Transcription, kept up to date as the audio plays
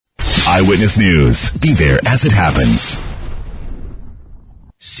Eyewitness News. Be there as it happens.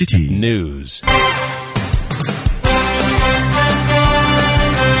 City News.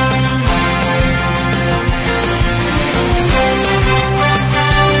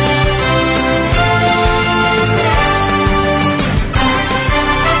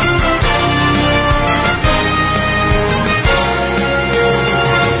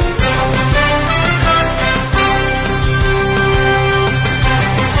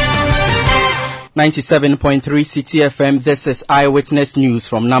 .3 City FM. This is Eyewitness News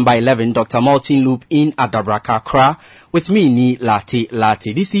from number 11, Dr. Martin Loop in Adabraka, Accra. With me, Ni Latte.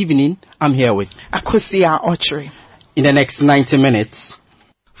 This evening, I'm here with Akusia Ochre. In the next 90 minutes.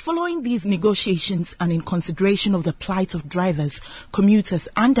 Following these negotiations and in consideration of the plight of drivers, commuters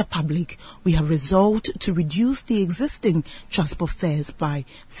and the public, we have resolved to reduce the existing transport fares by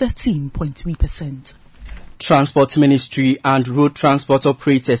 13.3%. Transport Ministry and road transport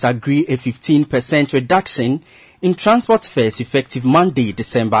operators agree a 15% reduction in transport fares effective Monday,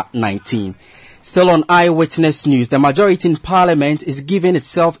 December 19. Still on Eyewitness News, the majority in Parliament is giving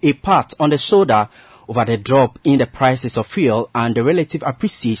itself a pat on the shoulder over the drop in the prices of fuel and the relative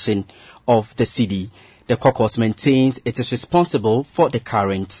appreciation of the cedi. The caucus maintains it is responsible for the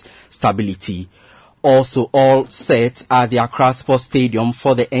current stability. Also all set at the Accra Sports Stadium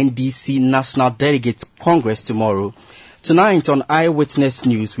for the NDC National Delegates Congress tomorrow. Tonight on Eyewitness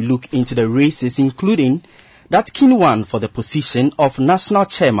News, we look into the races, including that keen one for the position of National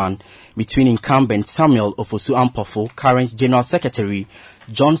Chairman between incumbent Samuel Ofosu-Ampofo, current General Secretary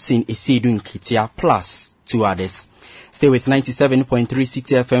Johnson Esedu Nketia, plus two others. Stay with 97.3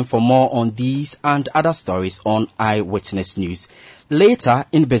 City FM for more on these and other stories on Eyewitness News. Later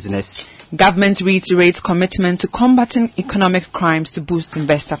in business, government reiterates commitment to combating economic crimes to boost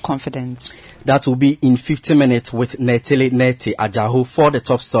investor confidence. That will be in 50 minutes with Netele Nete Ajahu for the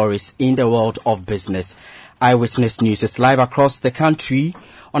top stories in the world of business. Eyewitness News is live across the country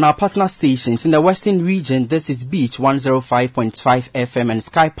on our partner stations. In the Western region, this is Beach 105.5 FM and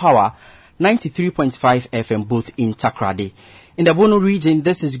Sky Power 93.5 FM, both in Takrade. In the Bono region,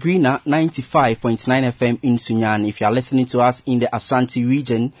 this is Greener 95.9 FM in Sunyani. If you are listening to us in the Ashanti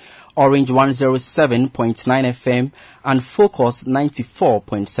region, Orange 107.9 FM and Focus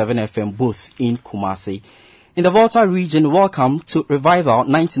 94.7 FM, both in Kumasi. In the Volta region, welcome to Revival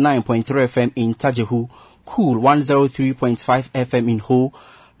 99.3 FM in Tajehu, Cool 103.5 FM in Ho,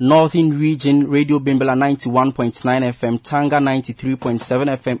 Northern region, Radio Bimbala 91.9 FM, Tanga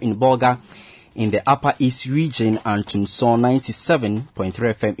 93.7 FM in Bolga. In the Upper East region, and Tunso 97.3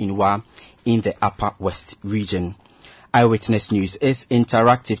 FM in Wa, in the Upper West region. Eyewitness News is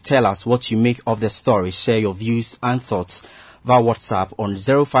interactive. Tell us what you make of the story. Share your views and thoughts via WhatsApp on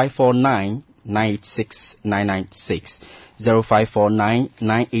 0549 986 996. 0549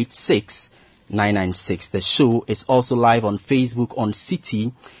 986 996. The show is also live on Facebook on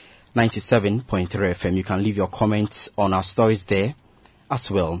City 97.3 FM. You can leave your comments on our stories there as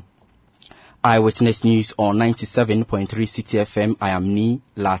well. Eyewitness News on 97.3 City FM. I am Ni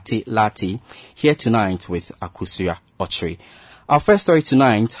Latte, here tonight with Akusia Ochre. Our first story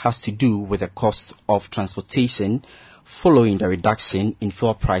tonight has to do with the cost of transportation following the reduction in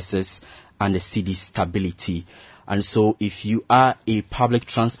fuel prices and the cedi stability. And so if you are a public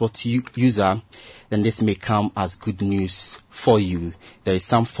transport user, then this may come as good news for you. There is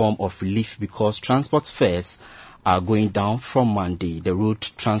some form of relief because transport fares are going down from Monday. The road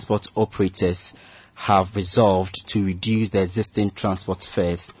transport operators have resolved to reduce the existing transport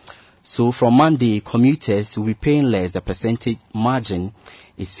fares. So from Monday, commuters will be paying less. The percentage margin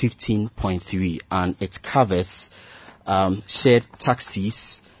is 15.3 and it covers shared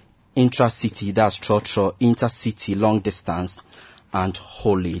taxis, intra-city, that's trotro, intercity, long distance, and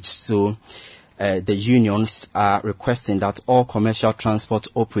haulage. So the unions are requesting that all commercial transport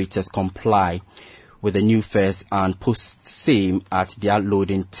operators comply with the new fares and post same at their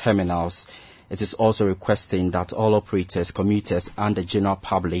loading terminals. It is also requesting that all operators, commuters, and the general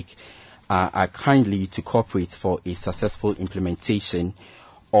public are kindly to cooperate for a successful implementation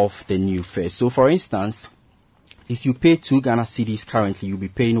of the new fares. So, for instance, if you pay 2 Ghana cedis currently, you'll be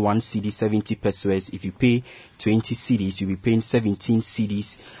paying 1 cedi 70 pesos. If you pay 20 cedis, you'll be paying 17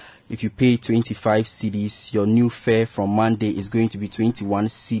 cedis. If you pay 25 cedis, your new fare from Monday is going to be 21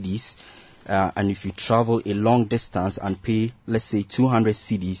 cedis. And if you travel a long distance and pay, let's say, 200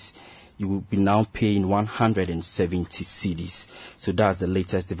 cedis, you will be now paying 170 cedis. So that's the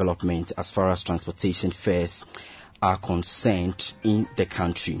latest development as far as transportation fares are concerned in the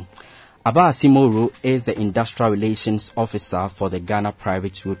country. Aba Asimoro is the Industrial Relations Officer for the Ghana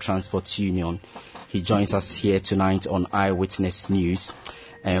Private Road Transport Union. He joins us here tonight on Eyewitness News.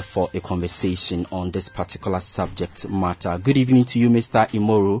 for a conversation on this particular subject matter. Good evening to you, Mr.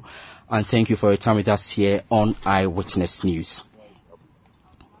 Imoru, and thank you for your time with us here on Eyewitness News.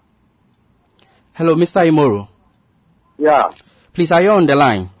 Hello, Mr. Imoru. Yeah. Please, are you on the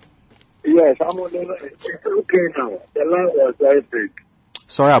line? Yes, I'm on the line. It's okay now. The line was very big.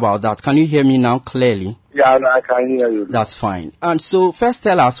 Sorry about that. Can you hear me now clearly? Yeah, I can hear you. That's fine. And so, first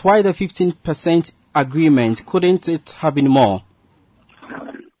tell us why the 15% agreement, couldn't it have been more?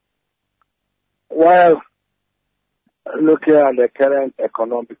 Well, looking at the current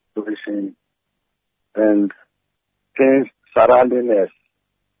economic position and things surrounding us,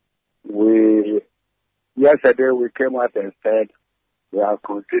 yesterday we came out and said we have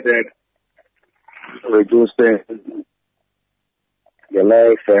considered reducing the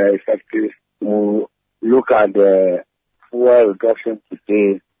life effective to look at the fuel reduction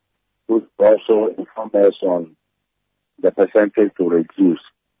today, which also inform us on the percentage to reduce.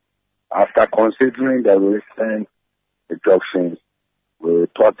 After considering the recent reductions, we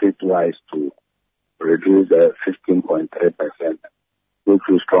thought it wise to reduce the 15.3%, which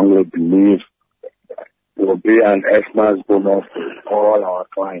we strongly believe will be an Xmas bonus to all our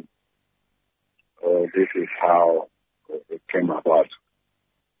clients. So this is how it came about.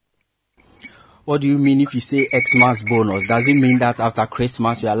 What do you mean if you say Xmas bonus? Does it mean that after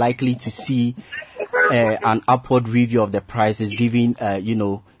Christmas we are likely to see an upward review of the prices, given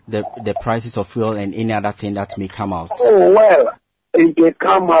the prices of fuel and any other thing that may come out? Oh, well, if they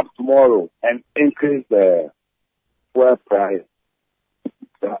come up tomorrow and increase the fuel price,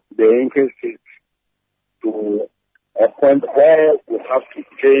 they increase it to a point where we have to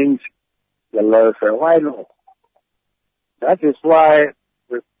change the law. Why not? That is why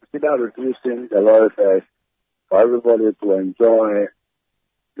we consider reducing the law for everybody to enjoy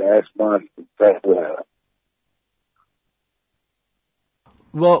the Xmas very well.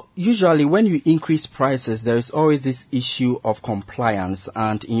 Well, usually when you increase prices, there is always this issue of compliance,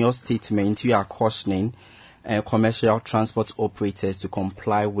 and in your statement you are cautioning commercial transport operators to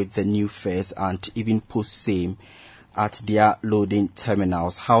comply with the new fares and even post same at their loading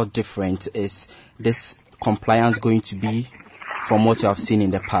terminals. How different is this compliance going to be from what you have seen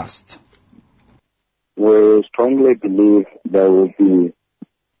in the past? We strongly believe there will be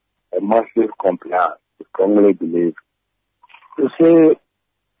a massive compliance. We strongly believe. You see,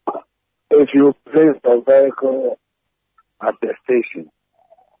 if you place a vehicle at the station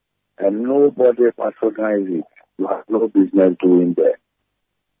and nobody patronizes it, you have no business doing there.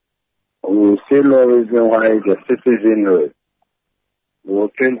 We see no reason why the citizenry will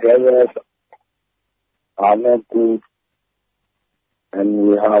think drivers are not good, and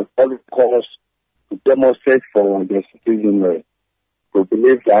we have all cause to demonstrate for the citizenry to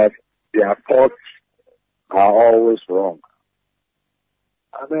believe that their thoughts are always wrong.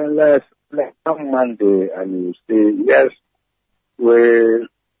 I mean, let's come Monday and you say, yes, we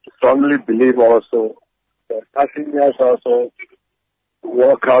strongly believe also that passengers also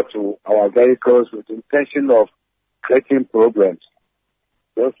walk out to our vehicles with the intention of creating problems.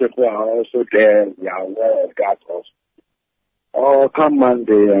 Those people are also there. We are aware of that also. Or come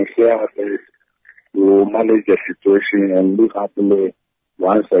Monday and share this. We will manage the situation and live happily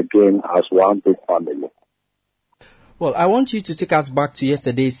once again as one big family. Well, I want you to take us back to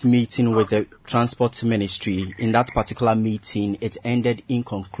yesterday's meeting with the Transport Ministry. In that particular meeting, it ended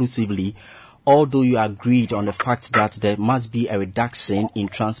inconclusively, although you agreed on the fact that there must be a reduction in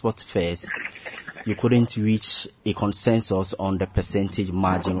transport fares. You couldn't reach a consensus on the percentage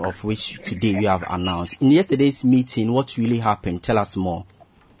margin, of which today you have announced. In yesterday's meeting, what really happened? Tell us more.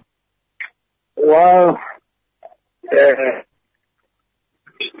 Well,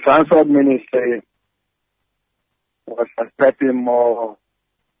 Transport Ministry was expecting more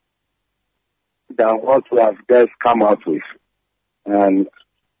than what we have just come out with. And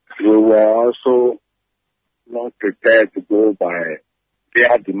we were also not prepared to go by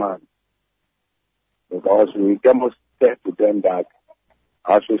their demand, because we demonstrated to them that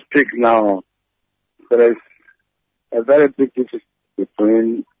as we speak now, there is a very big difference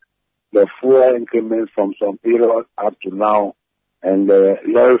between the fuel increments from some period up to now and the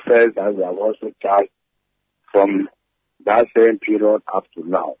lorry fares that we have also charged from that same period up to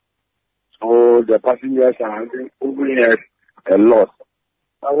now. So the passengers are moving at a loss.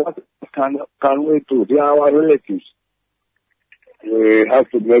 Now what can we do? They are our relatives. We have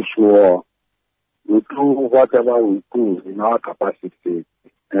to make sure we do whatever we do in our capacity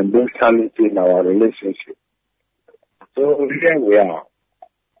and bring sanity in our relationship. So here we are.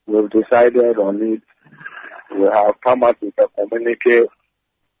 We've decided on it. We have come up with a communique.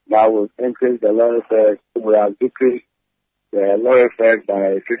 Now we've increased the lorry fares. We have decreased the lorry fares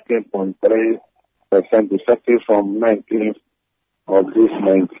by 15.3% effective from 19th of this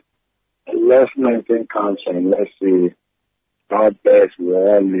month. Let's 19 counts and let's see how best we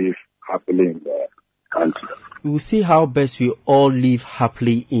all live happily in the country. We will see how best we all live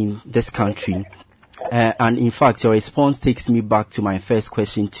happily in this country. And in fact, your response takes me back to my first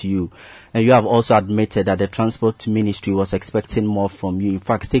question to you. And you have also admitted that the Transport Ministry was expecting more from you. In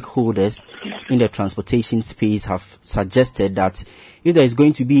fact, stakeholders in the transportation space have suggested that if there is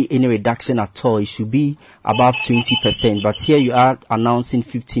going to be any reduction at all, it should be above 20%. But here you are announcing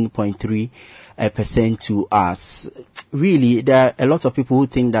 15.3% to us. Really, there are a lot of people who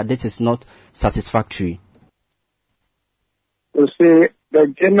think that this is not satisfactory. You see, the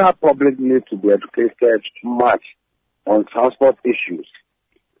general public needs to be educated much on transport issues.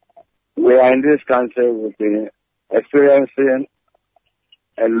 We are in this country, we've been experiencing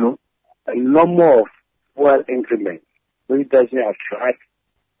a number of fuel increments, which doesn't attract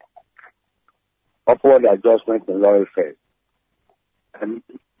upward adjustment in lorry fares. And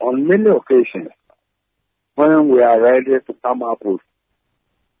on many occasions, when we are ready to come up with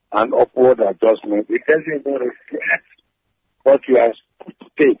an upward adjustment, it doesn't even reflect what you are supposed to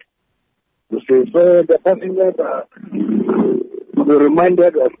take. You see, so the passengers are to be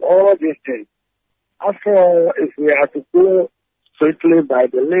reminded of all these things. After all, if we are to go strictly by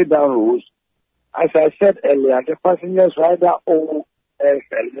the laid down rules, as I said earlier, the passengers rather owe us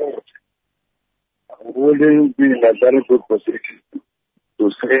a lot. Wouldn't be in a very good position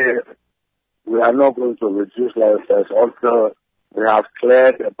to say we are not going to reduce lorry fares until we have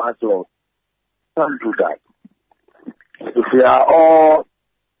cleared the backlog. Can't do that. If we are all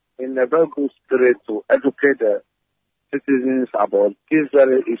in a very good spirit to educate the citizens about this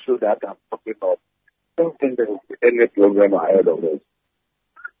very issue that I'm talking of, I don't think there will be any problem ahead of us.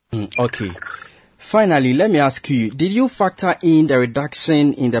 Okay. Finally, let me ask you, did you factor in the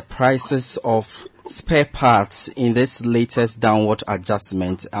reduction in the prices of spare parts in this latest downward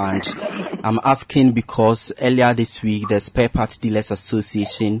adjustment? And I'm asking because earlier this week, the Spare Parts Dealers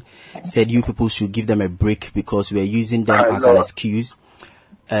Association said you people should give them a break because we're using them as an excuse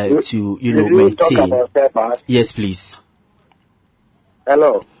to, maintain. Talk about spare parts? Yes, please.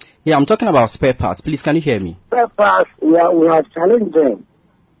 Hello. Yeah, I'm talking about spare parts. Please, can you hear me? Spare parts, we have challenged them.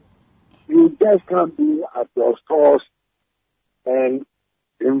 You just can't be at your stores and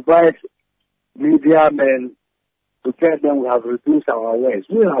invite media men to tell them we have reduced our wares.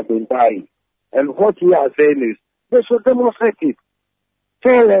 We have been buying. And what we are saying is, they should demonstrate it.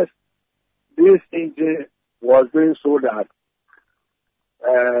 Tell us this engine was being sold at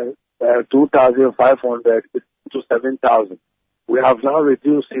 2,500 to 7,000. We have now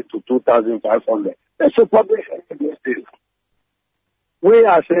reduced it to 2,500. They should publish it. We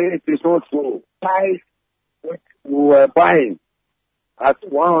are saying it is not true. Price which we were buying at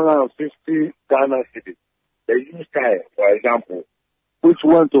 150 Ghana cedis. The used tire, for example, which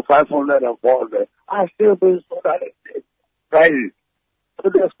went to 500 and 400, are still being sold at the same prices. So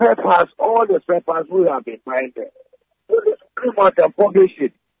the spare parts, all the spare parts we have been buying them. So they pretty much publish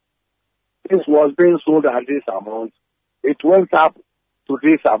it. This was being sold at this amount. It went up to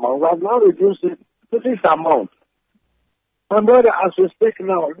this amount. We have now reduced it to this amount. And brother, as we speak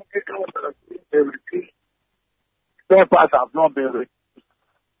now, look at how the reduced. Spare parts have not been reduced.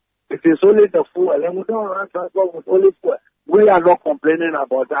 It is only the fuel, and we don't run transport with only fuel. We are not complaining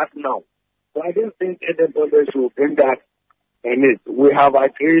about that now. So I don't think anybody should bring that in it. We have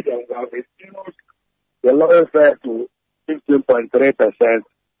agreed and we have reduced the lorry fare to 15.3%,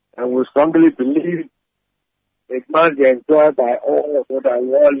 and we strongly believe it must be enjoyed by all so that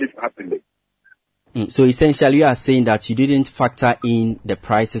we all live happily. So essentially you are saying that you didn't factor in the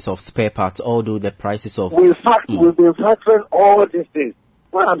prices of spare parts, although the prices of... We've been factoring all these things.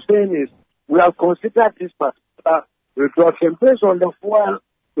 What I'm saying is, we have considered this particular reduction based on the fuel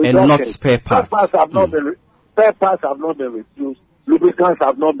reduction. And not spare parts. Spare parts have not been reduced. Lubricants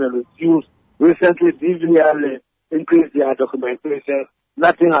have not been reduced. Recently, DVL increased their documentation.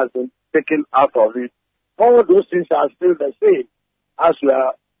 Nothing has been taken out of it. All those things are still the same as we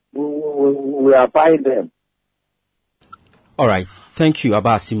are buying them. All right. Thank you,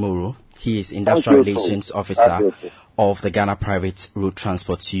 Abba Asimoro. He is Industrial Relations Officer of the Ghana Private Road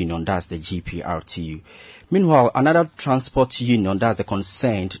Transport Union, that's the GPRTU. Meanwhile, another transport union, that's the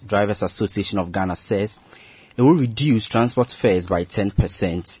Concerned Drivers Association of Ghana, says it will reduce transport fares by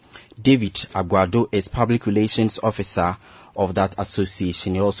 10%. David Aguado is Public Relations Officer of that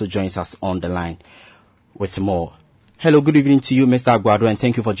association. He also joins us on the line with more. Hello, good evening to you, Mr. Aguado, and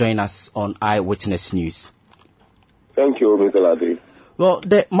thank you for joining us on Eyewitness News. Thank you, Mr. Ladi. Well,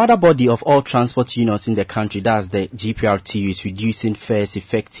 the mother body of all transport unions in the country, that's the GPRTU, is reducing fares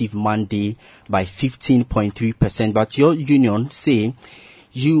effective Monday by 15.3%. But your union say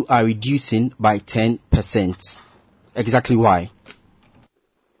you are reducing by 10%. Exactly why?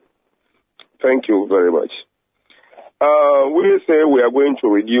 Thank you very much. We say we are going to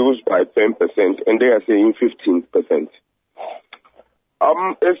reduce by 10%, and they are saying 15%.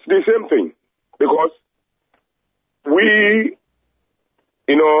 It's the same thing, because we,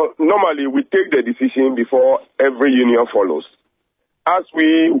 normally we take the decision before every union follows. As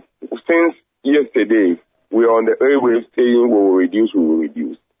since yesterday, we are on the airwaves saying we will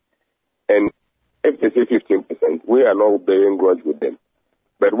reduce. And if they say 15%, we are not bearing grudge with them.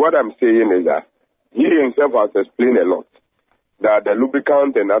 But what I'm saying is that he himself has explained a lot, that the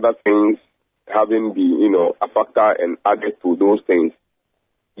lubricant and other things having been, a factor and added to those things.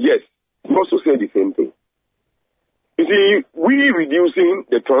 Yes, he also said the same thing. You see, we reducing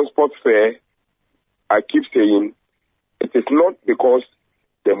the transport fare, I keep saying, it is not because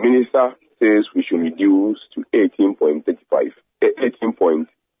the minister says we should reduce to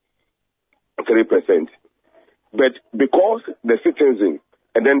 18.3%, but because the citizens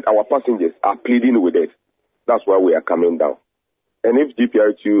and then our passengers are pleading with it, that's why we are coming down. And if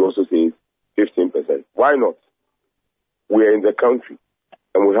GPRTU also says 15%, why not? We are in the country,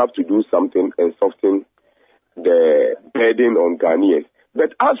 and we have to do something and soften the burden on Ghanaians.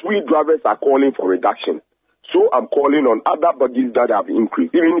 But as we drivers are calling for reduction, so I'm calling on other bodies that have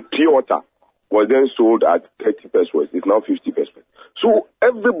increased. Even pure water was then sold at 30 pesos. It's now 50 pesos. So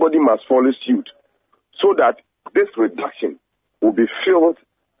everybody must follow suit so that this reduction will be filled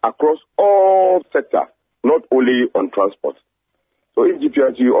across all sectors, not only on transport. So if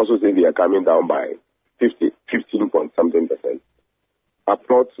GPRTU also says they are coming down by 15 point something percent,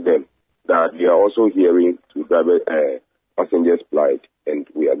 applaud to them that they are also hearing to passengers' plight, and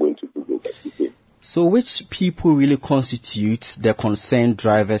we are going to do that. So which people really constitute the Concerned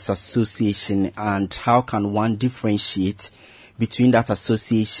Drivers Association, and how can one differentiate between that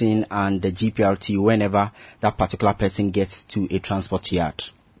association and the GPRT whenever that particular person gets to a transport yard?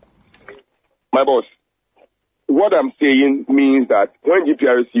 My boss, what I'm saying means that when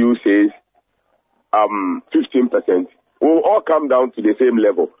GPRCU says 15%, we'll all come down to the same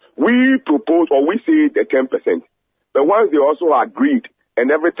level. We propose, or we say the 10%. But once they also agreed and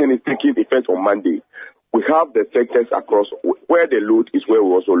everything is taking effect on Monday, we have the sectors across where the load is where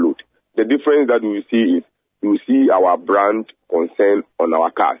we also load. The difference that we see is you see our brand Concern on our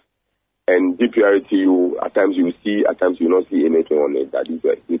cars. And GPRTU, at times you see, at times you not see anything on it. That is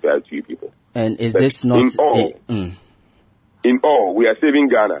GPRTU people. And is this not... In all, we are saving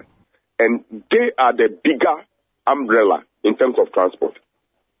Ghana. And they are the bigger umbrella in terms of transport.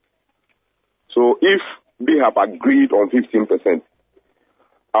 So if they have agreed on 15%,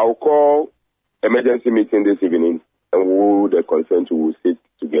 I'll call emergency meeting this evening, and the Concern will sit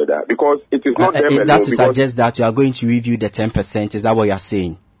together, because it is not them alone. That to suggest that you are going to review the 10%. Is that what you are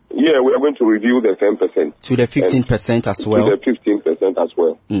saying? Yeah, we are going to review the 10%. To the 15% as well? To the 15% as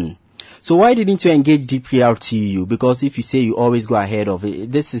well. So why didn't you engage GPRTU? Because if you say you always go ahead of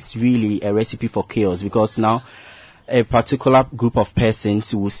it, this is really a recipe for chaos, because now a particular group of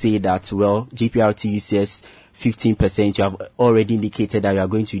persons will say that, well, GPRTU says 15%, you have already indicated that you are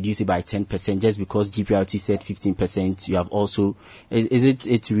going to reduce it by 10%. Just because GPRT said 15%, you have also... Is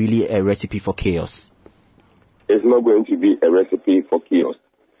it really a recipe for chaos? It's not going to be a recipe for chaos.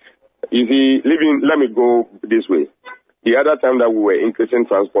 You see, let me go this way. The other time that we were increasing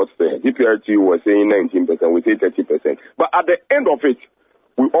transport fare, GPRT was saying 19%, we say 30%. But at the end of it,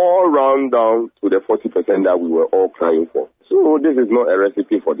 we all round down to the 40% that we were all crying for. So this is not a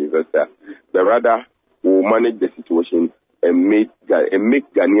recipe for disaster, but rather we'll manage the situation and make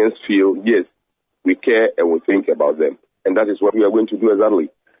Ghanaians feel, yes, we care and we think about them. And that is what we are going to do exactly.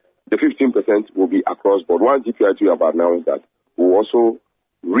 The 15% will be across board. Once GPRT have announced that, we'll also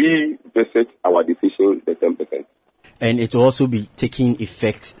revisit our decision, the 10%. And it will also be taking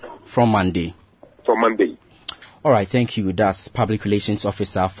effect from Monday? From Monday. All right, thank you. That's Public Relations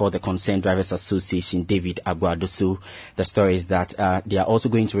Officer for the Concerned Drivers Association, David Aguadoso. The story is that they are also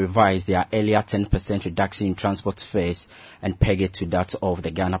going to revise their earlier 10% reduction in transport fares and peg it to that of the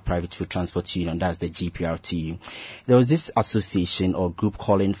Ghana Private Road Transport Union, that's the GPRTU. There was this association or group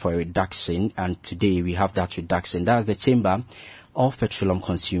calling for a reduction, and today we have that reduction. That's the Chamber of Petroleum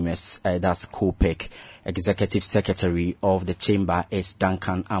Consumers, that's COPEC. Executive Secretary of the Chamber is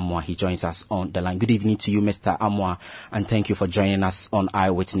Duncan Amwa. He joins us on the line. Good evening to you, Mr. Amwa, and thank you for joining us on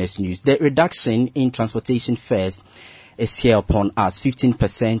Eyewitness News. The reduction in transportation fares is here upon us.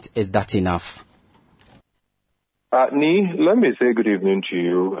 15%, is that enough? Nee, let me say good evening to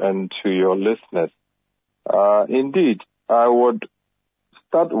you and to your listeners. Indeed, I would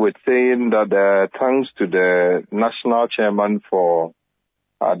start with saying that thanks to the national chairman for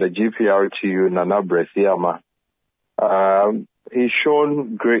the GPRTU, Nana Bresiama, he's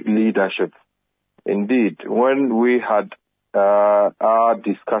shown great leadership. Indeed, when we had our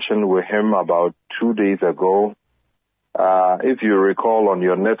discussion with him about 2 days ago, if you recall on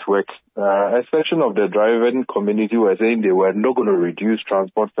your network, a section of the driving community were saying they were not going to reduce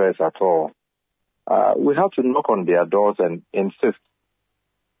transport fares at all. We have to knock on their doors and insist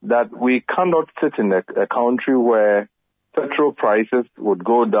that we cannot sit in a country where petrol prices would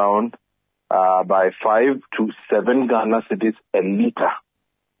go down by 5 to 7 Ghana cedis a litre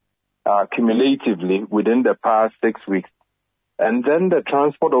cumulatively within the past 6 weeks. And then the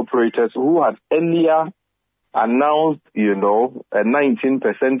transport operators who had earlier announced, a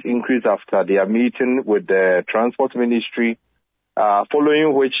 19% increase after their meeting with the transport ministry,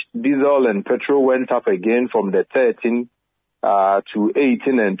 following which diesel and petrol went up again from the 13 to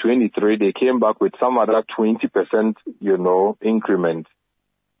 18 and 23. They came back with some other 20%, increment.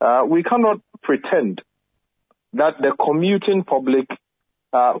 We cannot pretend that the commuting public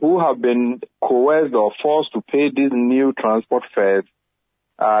who have been coerced or forced to pay these new transport fares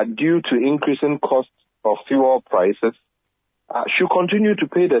due to increasing costs of fuel prices should continue to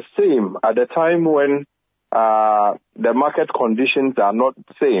pay the same at a time when the market conditions are not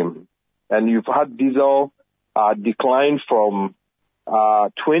the same. And you've had diesel decline from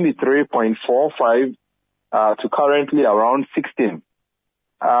 23.45 to currently around 16.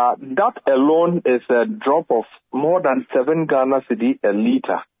 That alone is a drop of more than 7 Ghana cedi a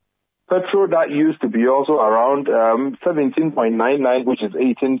litre. Petrol that used to be also around 17.99, which is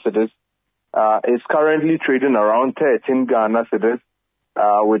 18 cedis, is currently trading around 13 Ghana cedis,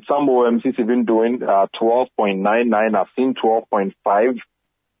 with some OMCs even doing 12.99. I've seen 12.5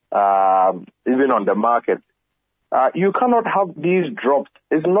 even on the market. You cannot have these drops.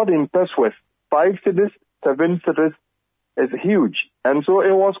 It's not in Perthwest. 5 cedis, 7 cedis is huge. And so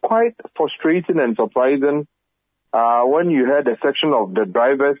it was quite frustrating and surprising when you heard a section of the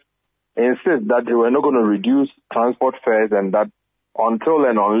drivers insist that they were not going to reduce transport fares and that until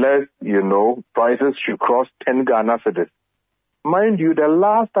and unless, prices should cross 10 Ghana cedis. Mind you, the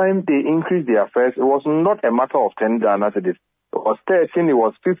last time they increased their fares, it was not a matter of 10 Ghana cedis. It was 13, it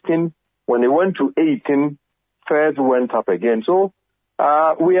was 15. When it went to 18, fares went up again. So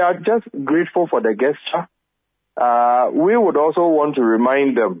we are just grateful for the gesture. We would also want to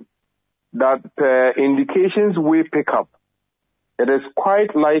remind them that indications we pick up, it is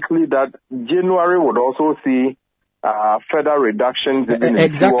quite likely that January would also see further reductions.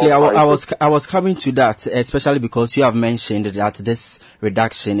 Exactly, I was coming to that, especially because you have mentioned that this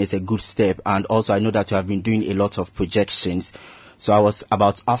reduction is a good step, and also I know that you have been doing a lot of projections. So I was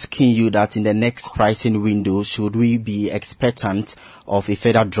about asking you that in the next pricing window, should we be expectant of a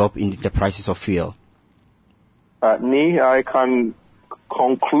further drop in the prices of fuel? I can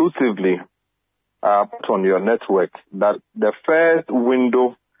conclusively put on your network that the first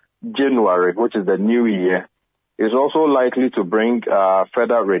window, January, which is the new year, is also likely to bring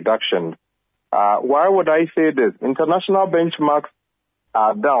further reduction. Why would I say this? International benchmarks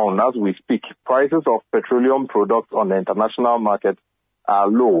are down as we speak. Prices of petroleum products on the international market are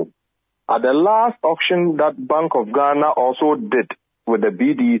low. At the last auction that Bank of Ghana also did with the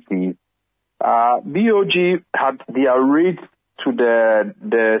BDC, BOG had their rates to the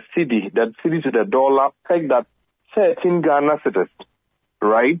cedi to the dollar pegged at 13 Ghana cedis,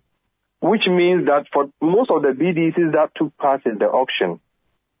 right? Which means that for most of the BDCs that took part in the auction,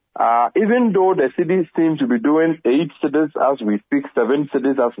 even though the cedis seem to be doing 8 cedis as we speak, 7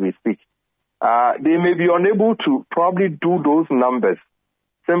 cedis as we speak, they may be unable to probably do those numbers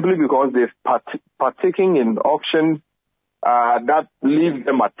simply because they've partaking in auctions that leave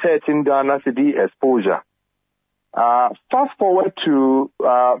them at 13 Ghana cedi exposure. Fast forward to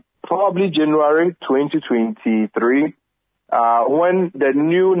probably January 2023, when the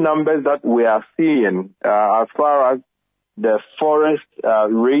new numbers that we are seeing as far as the forest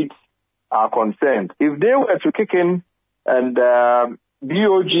rates are concerned, if they were to kick in and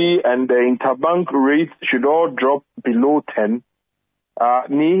BOG and the interbank rates should all drop below 10,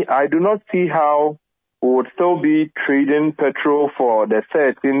 I do not see how we would still be trading petrol for the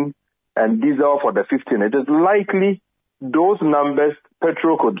 13 and diesel for the 15. It is likely those numbers,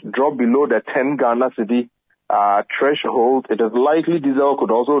 petrol could drop below the 10 Ghana cedi threshold. It is likely diesel could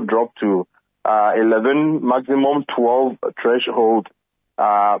also drop to 11, maximum 12 threshold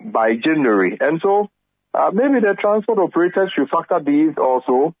by January. And so maybe the transport operators should factor these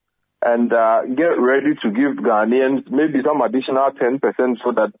also and get ready to give Ghanaians maybe some additional 10%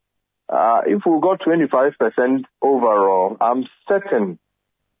 so that if we got 25% overall, I'm certain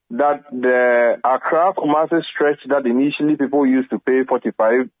that the Accra-Kumasi stretch that initially people used to pay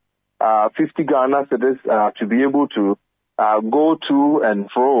 50 Ghana cedis to be able to go to and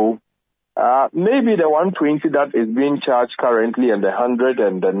fro, maybe the 120 that is being charged currently and the 100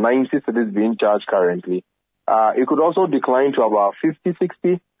 and the 90 cedis being charged currently, it could also decline to about 50,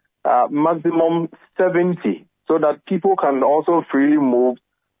 60, maximum 70, so that people can also freely move,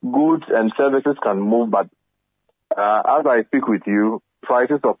 goods and services can move. But as I speak with you,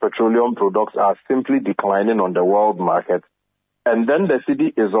 prices of petroleum products are simply declining on the world market. And then the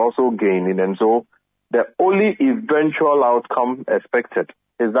city is also gaining. And so the only eventual outcome expected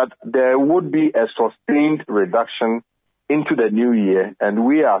is that there would be a sustained reduction into the new year. And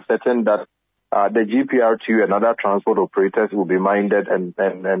we are certain that the GPRTU and other transport operators will be minded and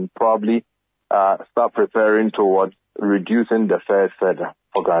probably start preparing towards reducing the fares further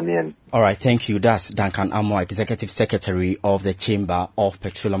for Ghanaians. All right, thank you. That's Duncan Amo, Executive Secretary of the Chamber of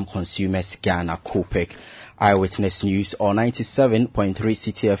Petroleum Consumers Ghana, COPEC. Eyewitness News on 97.3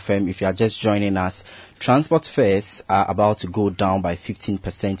 City FM. If you are just joining us, transport fares are about to go down by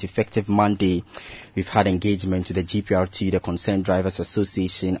 15% effective Monday. We've had engagement with the GPRT, the Concerned Drivers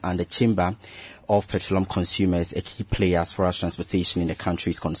Association, and the Chamber of Petroleum Consumers, a key player as far as transportation in the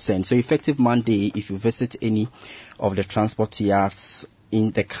country is concerned. So effective Monday, if you visit any of the transport yards in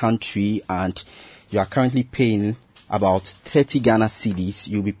the country and you are currently paying about 30 Ghana cedis,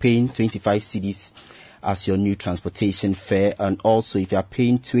 you'll be paying 25 cedis as your new transportation fare. And also, if you are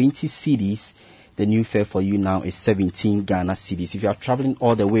paying 20 cedis, the new fare for you now is 17 Ghana cedis. If you are traveling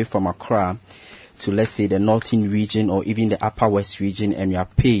all the way from Accra to, let's say, the northern region or even the upper west region, and you are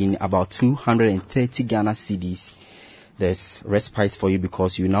paying about 230 Ghana cedis, there's respite for you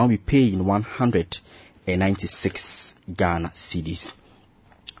because you now be paying 196 Ghana cedis.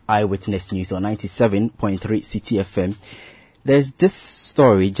 Eyewitness News on 97.3 City FM. There's this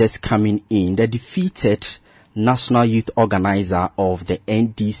story just coming in. The defeated national youth organizer of the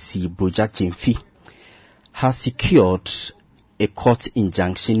NDC, Buja Gyamfi, has secured a court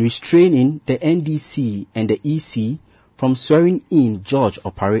injunction restraining the NDC and the EC from swearing in George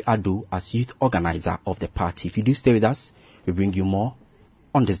Opare Addo as youth organizer of the party. If you do stay with us, we bring you more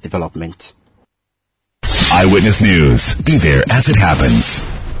on this development. Eyewitness News. Be there as it happens.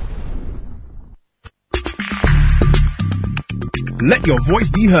 Let your voice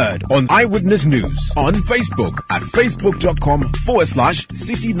be heard on Eyewitness News on Facebook at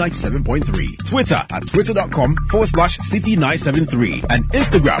facebook.com/City97.3, Twitter at twitter.com/City973, and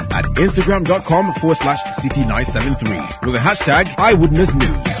Instagram at instagram.com/City973 with the hashtag Eyewitness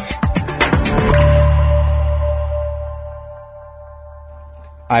News.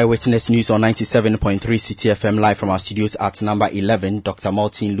 Eyewitness News on 97.3 City FM, live from our studios at number 11, Dr.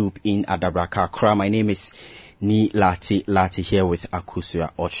 Martin Loop in Adabraka, Accra. My name is Ni Lati here with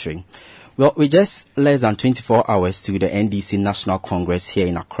Akusua Ochring. Well, we're just less than 24 hours to the NDC National Congress here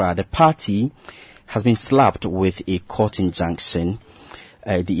in Accra. The party has been slapped with a court injunction.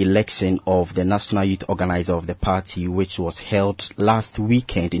 The election of the National Youth Organizer of the party, which was held last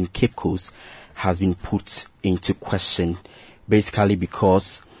weekend in Cape Coast, has been put into question, basically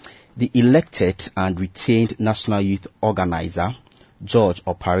because the elected and retained National Youth Organizer, George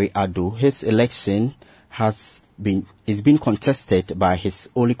Opare Addo, his election is being contested by his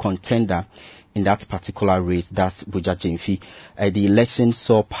only contender in that particular race, that's Buja Gyamfi. The election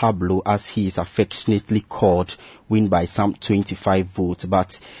saw Pablo, as he is affectionately called, win by some 25 votes.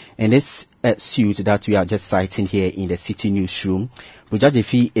 But in this suit that we are just citing here in the City newsroom, Buja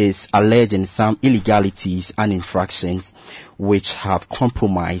Gyamfi is alleging some illegalities and infractions which have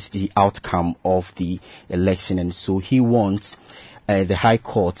compromised the outcome of the election, and so he wants the High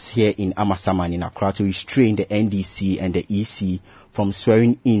Court here in Amasaman in Accra to restrain the NDC and the EC from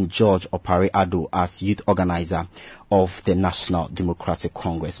swearing in George Opare Addo as youth organizer of the National Democratic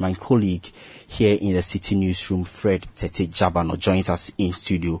Congress. My colleague here in the City newsroom, Fred Tete Jabano, joins us in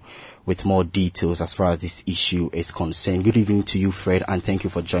studio with more details as far as this issue is concerned. Good evening to you, Fred, and thank you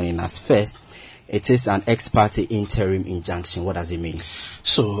for joining us. First, it is an ex-parte interim injunction. What does it mean?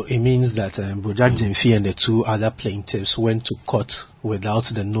 So it means that Buja Gyamfi and the two other plaintiffs went to court without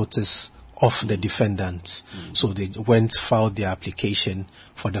the notice of the defendants. So they went, filed their application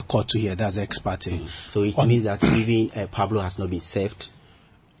for the court to hear. That's ex-parte. So it means that even Pablo has not been served?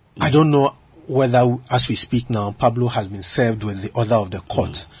 I don't know whether, as we speak now, Pablo has been served with the order of the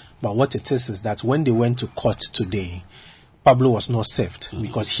court. But what it is that when they went to court today, Pablo was not served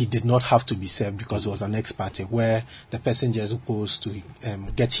because he did not have to be served because it was an ex parte where the person just goes to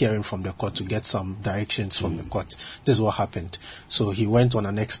get hearing from the court to get some directions from the court. This is what happened. So he went on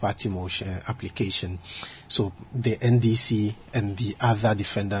an ex parte motion application. So the NDC and the other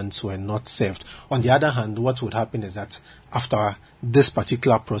defendants were not served. On the other hand, what would happen is that after this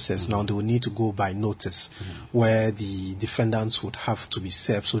particular process, now they will need to go by notice where the defendants would have to be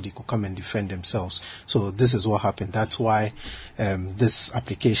served so they could come and defend themselves. So this is what happened. That's why this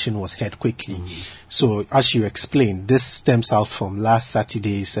application was heard quickly. So as you explained, this stems out from last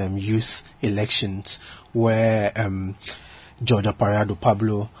Saturday's youth elections where George Aparado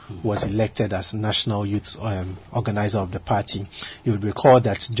Pablo was elected as national youth organizer of the party. You would recall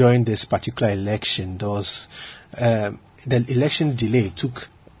that during this particular election, there was the election delay took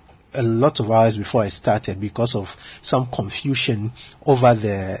a lot of hours before it started because of some confusion over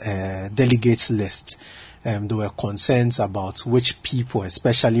the delegates list. There were concerns about which people,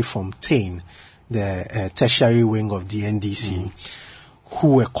 especially from TAIN, the tertiary wing of the NDC,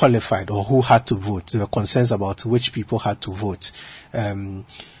 who were qualified or who had to vote. There were concerns about which people had to vote.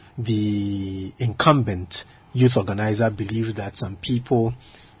 The incumbent youth organizer believed that some people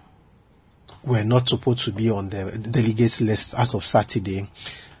were not supposed to be on the delegates list as of Saturday.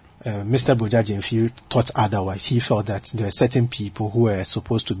 Mr. Boja Jemfi thought otherwise. He felt that there were certain people who were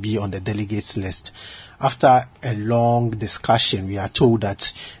supposed to be on the delegates list. After a long discussion, we are told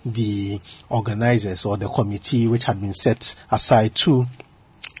that the organizers or the committee which had been set aside to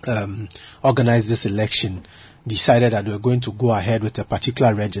organize this election decided that they were going to go ahead with a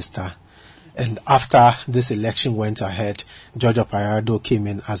particular register. And after this election went ahead, George Aparado came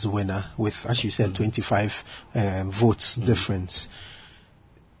in as winner with, as you said, 25 votes difference.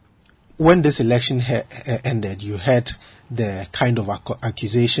 When this election ended, you had the kind of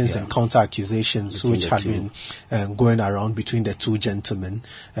accusations and counter-accusations which had been going around between the two gentlemen,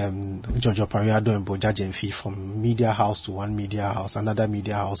 George Aparado and Boja Jemfi, from media house to one media house, another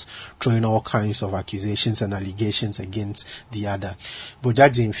media house, throwing all kinds of accusations and allegations against the other. Boja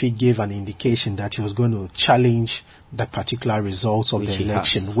Jemfi gave an indication that he was going to challenge the particular results of the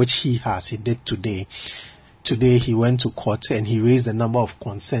election, which he has. He did today. Today he went to court and he raised a number of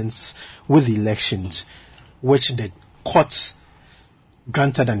concerns with the elections, which the courts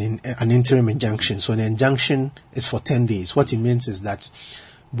granted an interim injunction. So an injunction is for 10 days. What it means is that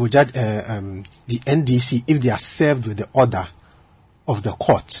the NDC, if they are served with the order of the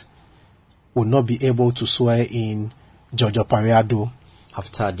court, will not be able to swear in George Aparado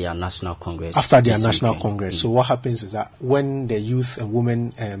after their national congress. So what happens is that when the youth and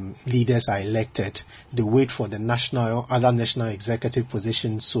women leaders are elected, they wait for the other national executive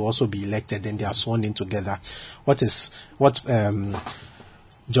positions to also be elected, then they are sworn in together. Boja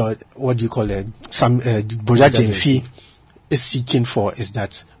Jemfi is seeking for is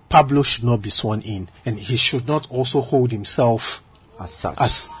that Pablo should not be sworn in, and he should not also hold himself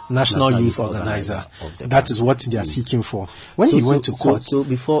as national youth organizer. That is what they are seeking for. When he went to court. So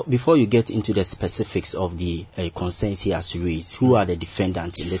before you get into the specifics of the concerns he has raised, who are the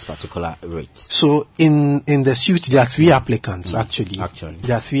defendants in this particular rate? So in the suit, there are three applicants actually.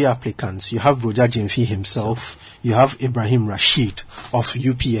 There are three applicants. You have Boja Jemfi himself. You have Ibrahim Rashid of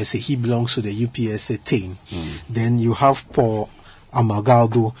UPSA. He belongs to the UPSA team. Then you have Paul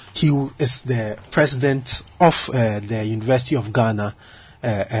Amagaldo. He is the president of the University of Ghana,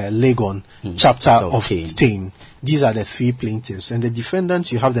 Legon chapter of TAIN. These are the three plaintiffs. And the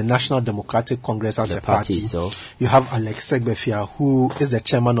defendants, you have the National Democratic Congress as a party. You have Alex Segbefia, who is the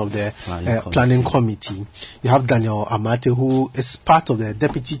chairman of the planning committee. You have Daniel Amate, who is part of the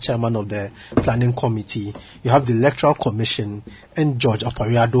deputy chairman of the planning committee. You have the Electoral Commission and George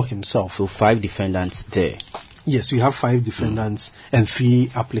Aparado himself. So 5 defendants there. Yes, we have 5 defendants and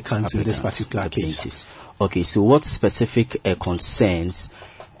 3 applicants in this particular case. Okay, so what specific concerns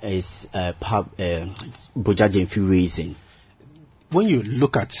is Boja Jemfi raising? When you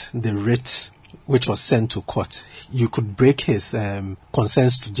look at the writ which was sent to court, you could break his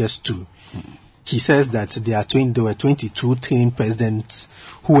concerns to just 2. He says that there were 22 TAIN presidents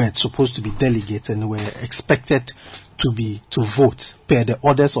who were supposed to be delegates and were expected to vote per the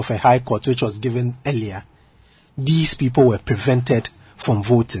orders of a high court which was given earlier. These people were prevented from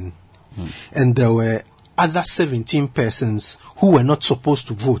voting. And there were other 17 persons who were not supposed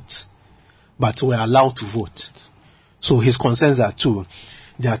to vote, but were allowed to vote. So his concerns are 2.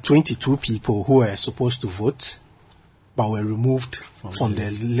 There are 22 people who were supposed to vote, but were removed from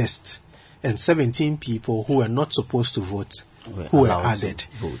the list. And 17 people who were not supposed to vote, who were added.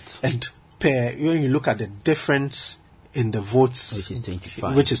 And when you look at the difference in the votes,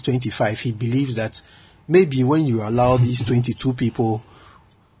 which is 25, he believes that maybe when you allow these 22 people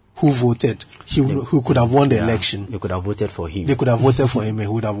who voted, who could have won the election. They could have voted for him. They could have voted for him and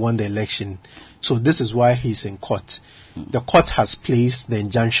he would have won the election. So this is why he's in court. The court has placed the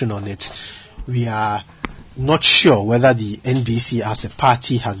injunction on it. We are not sure whether the NDC as a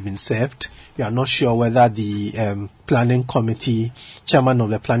party has been served. We are not sure whether the planning committee, chairman of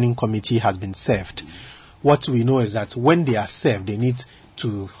the planning committee has been served. What we know is that when they are served, they need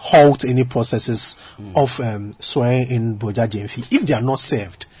to halt any processes of swearing in Boja Jemfi. If they are not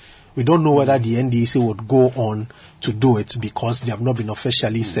served, we don't know whether the NDC would go on to do it because they have not been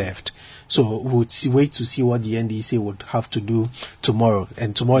officially served. So we'll wait to see what the NDC would have to do tomorrow.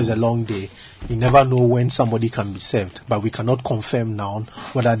 And tomorrow is a long day. You never know when somebody can be served. But we cannot confirm now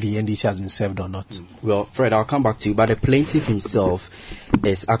whether the NDC has been served or not. Well, Fred, I'll come back to you. But the plaintiff himself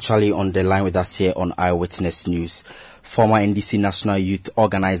is actually on the line with us here on Eyewitness News. Former NDC National Youth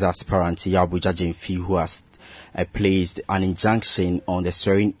Organizer aspirant Boja Jemfi, who has placed an injunction on the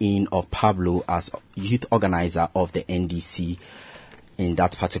swearing in of Pablo as youth organizer of the NDC in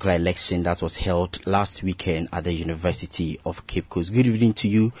that particular election that was held last weekend at the University of Cape Coast. Good evening to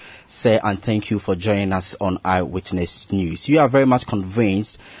you, sir, and thank you for joining us on Eyewitness News. You are very much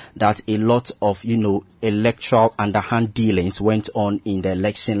convinced that a lot of, electoral underhand dealings went on in the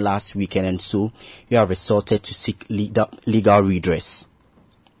election last weekend, and so you have resorted to seek legal redress.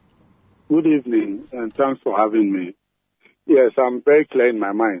 Good evening, and thanks for having me. Yes, I'm very clear in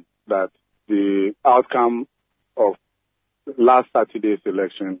my mind that the outcome of last Saturday's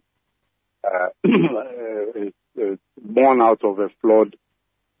election is born out of a flawed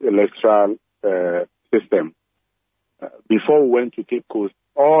electoral system. Before we went to Cape Coast,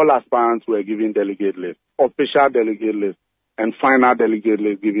 all aspirants were given delegate lists, official delegate lists, and final delegate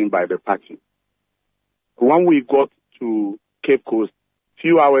lists given by the party. When we got to Cape Coast,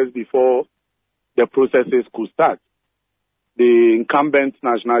 few hours before the processes could start, the incumbent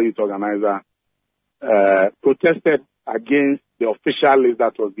National Youth Organizer protested against the official list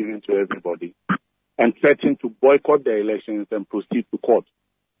that was given to everybody and threatened to boycott the elections and proceed to court.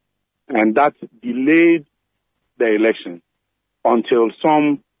 And that delayed the election until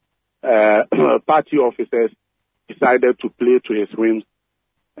some party officers decided to play to his whims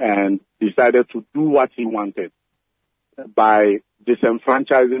and decided to do what he wanted by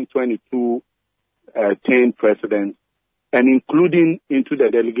disenfranchising 22 10 presidents and including into the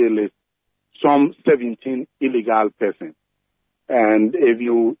delegate list some 17 illegal persons. And if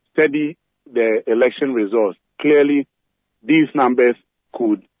you study the election results, clearly these numbers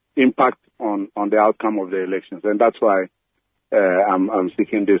could impact on the outcome of the elections. And that's why I'm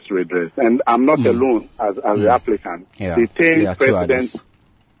seeking this redress. And I'm not alone as the applicant. Yeah. The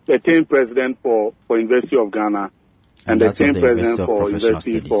 10th president for University of Ghana and the 10th president for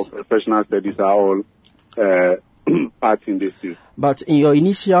University for Professional Studies are all parts in this suit. But in your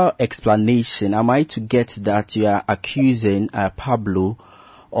initial explanation, am I to get that you are accusing Pablo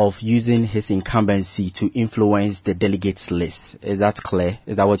of using his incumbency to influence the delegates list? Is that clear?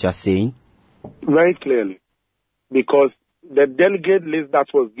 Is that what you are saying? Very clearly. Because the delegate list that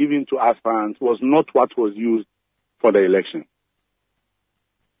was given to aspirants was not what was used for the election.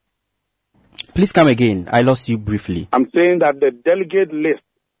 Please come again. I lost you briefly. I'm saying that the delegate list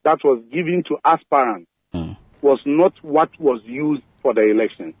that was given to aspirants was not what was used for the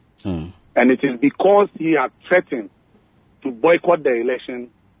election. And it is because he had threatened to boycott the election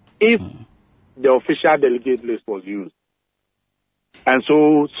if the official delegate list was used. And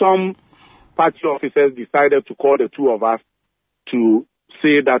so some party officers decided to call the two of us to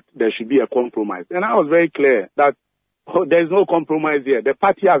say that there should be a compromise. And I was very clear that there is no compromise here. The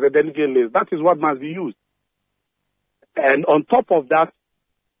party has a delegate list. That is what must be used. And on top of that,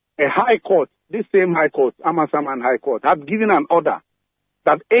 a high court, this same high court, Amasaman High Court, had given an order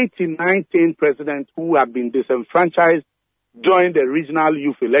that 89 10 presidents who have been disenfranchised during the regional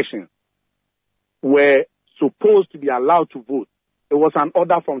youth elections were supposed to be allowed to vote. It was an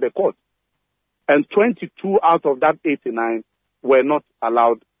order from the court. And 22 out of that 89 were not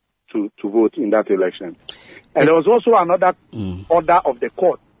allowed to vote in that election. And there was also another order of the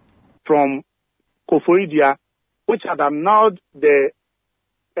court from Koforidua, which had annulled the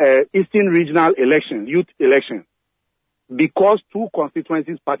Eastern Regional election, youth election, because 2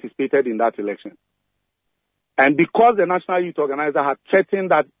 constituencies participated in that election. And because the National Youth Organizer had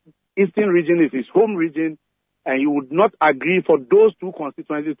threatened that Eastern region is his home region and he would not agree for those 2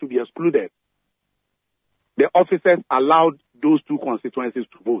 constituencies to be excluded, the officers allowed those 2 constituencies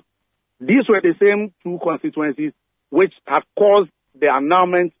to vote. These were the same 2 constituencies which have caused the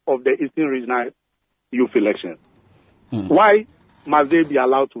annulment of the Eastern Regional youth election. Why must they be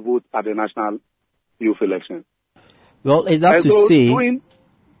allowed to vote at the national youth elections. Well, is that to say?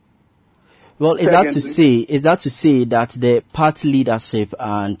 Well, is that to say that the party leadership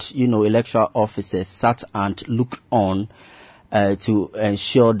and, electoral officers sat and looked on to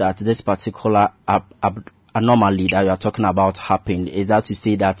ensure that this particular anomaly that you are talking about happened? Is that to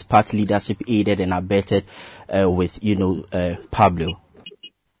say that party leadership aided and abetted with, Pablo?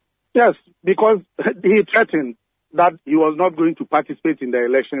 Yes, because he threatened that he was not going to participate in the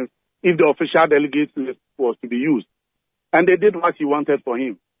elections if the official delegate list was to be used. And they did what he wanted for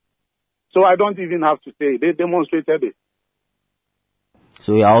him. So I don't even have to say, they demonstrated it.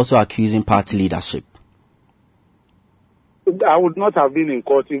 So you are also accusing party leadership? I would not have been in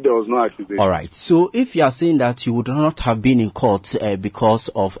court if there was no accusation. All right. So if you are saying that you would not have been in court because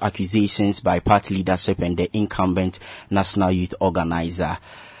of accusations by party leadership and the incumbent National Youth Organizer,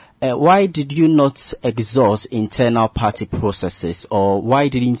 why did you not exhaust internal party processes, or why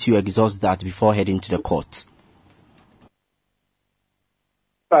didn't you exhaust that before heading to the court?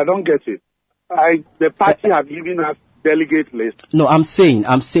 I don't get it. The party have given us delegate list. No, I'm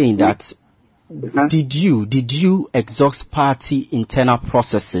saying that did you exhaust party internal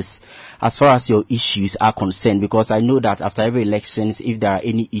processes as far as your issues are concerned? Because I know that after every elections, if there are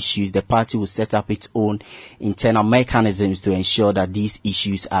any issues, the party will set up its own internal mechanisms to ensure that these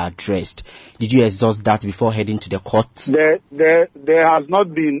issues are addressed. Did you exhaust that before heading to the court? There has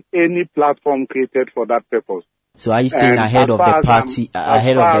not been any platform created for that purpose. So are you saying ahead of the party? As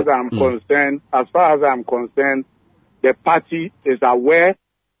far as I'm concerned, the party is aware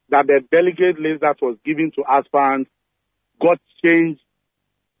that the delegate list that was given to aspirants got changed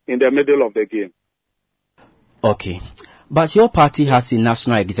in the middle of the game. Okay. But your party has a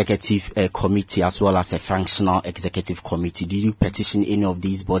national executive committee as well as a functional executive committee. Did you petition any of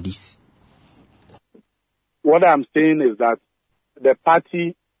these bodies? What I'm saying is that the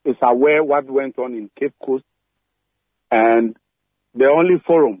party is aware what went on in Cape Coast, and the only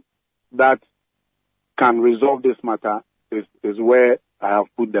forum that can resolve this matter is where I have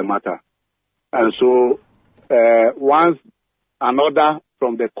put the matter. And so once an order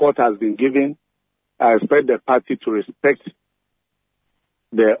from the court has been given, I expect the party to respect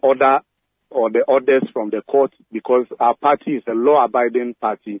the order or the orders from the court, because our party is a law-abiding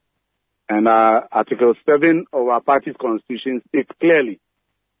party. And Article 7 of our party's constitution states clearly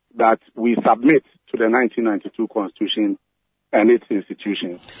that we submit to the 1992 Constitution and its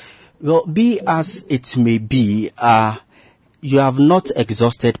institutions. Well, be as it may be, you have not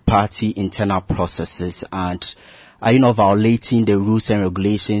exhausted party internal processes, and are you not violating the rules and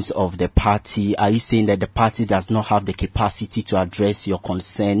regulations of the party? Are you saying that the party does not have the capacity to address your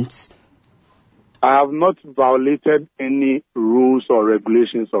concerns? I have not violated any rules or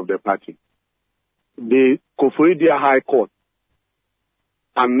regulations of the party. The Koforidua High Court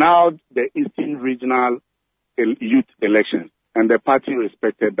announced the Eastern Regional Youth Elections, and the party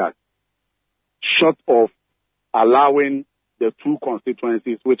respected that, short of allowing the two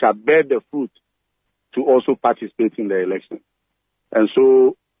constituencies which have bear the fruit to also participate in the election. And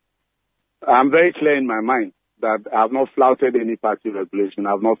so I'm very clear in my mind that I have not flouted any party regulation.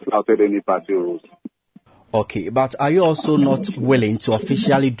 I have not flouted any party rules. Okay, but are you also not willing to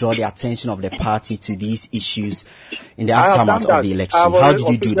officially draw the attention of the party to these issues in the aftermath of the election? How did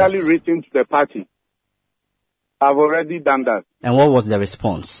you do that? I have officially written to the party. I've already done that. And what was the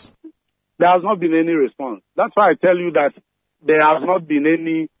response? There has not been any response. That's why I tell you that there has not been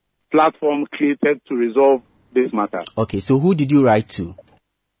any platform created to resolve this matter. Okay, so who did you write to?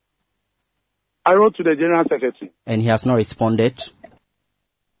 I wrote to the General Secretary. And he has not responded?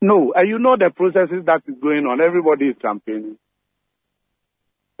 No, you know the processes that is going on. Everybody is campaigning.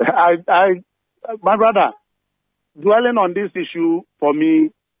 My brother, dwelling on this issue for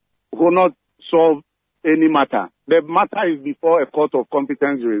me will not solve any matter. The matter is before a court of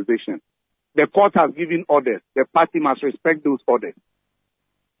competent jurisdiction. The court has given orders. The party must respect those orders.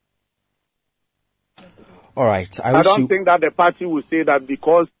 All right. I don't think that the party will say that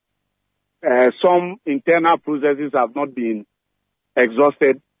because some internal processes have not been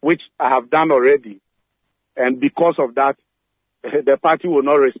exhausted, which I have done already, and because of that, the party will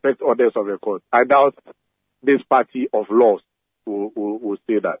not respect orders of the court. I doubt this party of laws will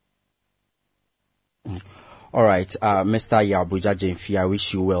say that. All right, Mr. Yabuja Jemfi, I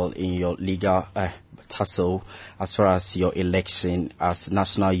wish you well in your legal tussle as far as your election as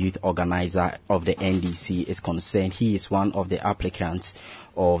National Youth Organizer of the NDC is concerned. He is one of the applicants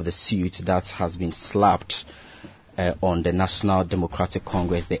of the suit that has been slapped on the National Democratic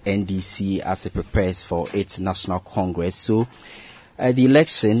Congress, the NDC, as it prepares for its National Congress. So, the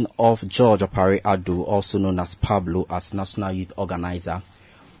election of George Opare Adu, also known as Pablo, as National Youth Organizer,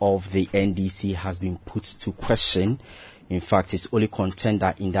 of the NDC has been put to question. In fact, his only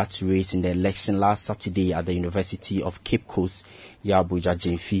contender in that race in the election last Saturday at the University of Cape Coast, Yao Boja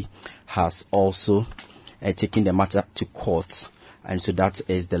Jemfi, has also taken the matter to court. And so that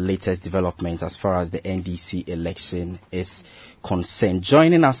is the latest development as far as the NDC election is concerned.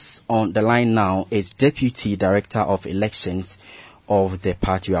 Joining us on the line now is Deputy Director of Elections of the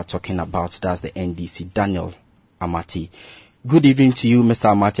party we are talking about. That's the NDC, Daniel Amati. Good evening to you, Mr.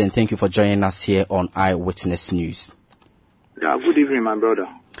 Amati, and thank you for joining us here on Eyewitness News. Yeah, good evening, my brother.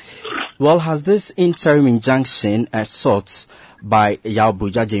 Well, has this interim injunction sought by Yao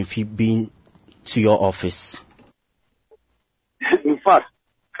Boja Jemfi been to your office? In fact,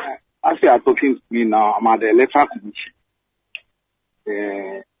 as you are talking to me now, I'm at the Electoral Commission.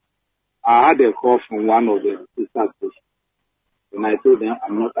 I had a call from one of the sister stations, and I told them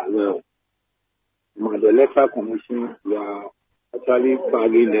I'm not aware. I'm at the Electoral Commission. We are actually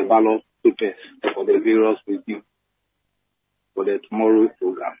bagging the ballot papers for the various reviews for the tomorrow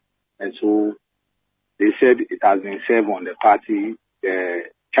program. And so they said it has been served on the party, the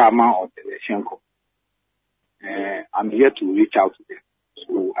chairman of the election committee. I'm here to reach out to them,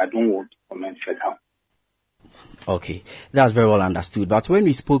 so I don't want to comment further. Okay, that's very well understood. But when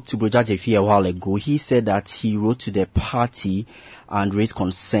we spoke to Boja Jemfi a while ago, he said that he wrote to the party and raised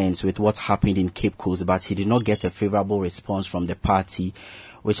concerns with what happened in Cape Coast, but he did not get a favorable response from the party,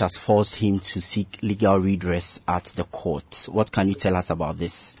 which has forced him to seek legal redress at the court. What can you tell us about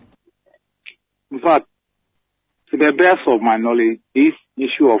this? In fact, to the best of my knowledge, this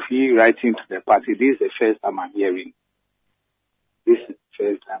issue of he writing to the party, this is the first time I'm hearing. This is the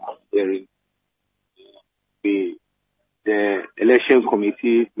first time I'm hearing. The election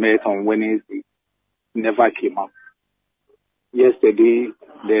committee met on Wednesday, never came up. Yesterday,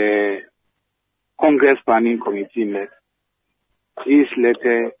 the Congress Planning Committee met. His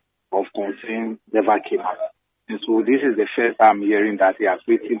letter of concern never came up. And so this is the first time I'm hearing that he has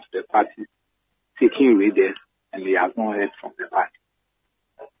written to the party seeking redress, and he has not heard from the party.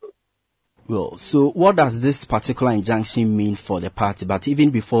 Well, so what does this particular injunction mean for the party? But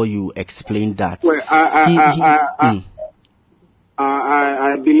even before you explain that, well,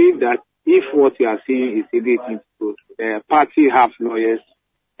 I believe that if what you are saying is anything true, the party have lawyers,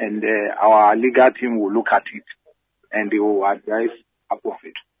 and our legal team will look at it, and they will advise above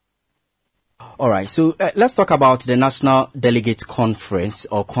it. All right, so let's talk about the National Delegates Conference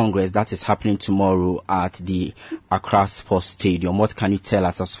or Congress that is happening tomorrow at the Accra Sports Stadium. What can you tell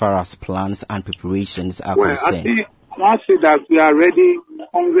us as far as plans and preparations are concerned? I must say that we are ready.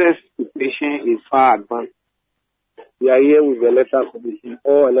 Congress preparation is far advanced. We are here with the Electoral Commission.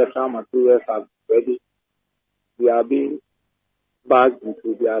 All electoral materials are ready. We are being bagged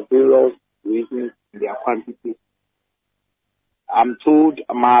into their various regions, their quantities. I'm told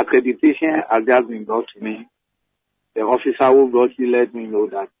my accreditation has just been brought to me. The officer who brought it let me know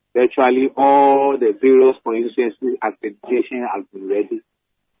that virtually all the various constituency accreditation has been ready.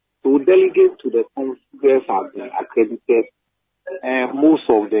 So delegates to the Congress have been accredited, and most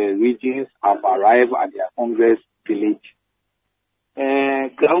of the regions have arrived at their Congress village.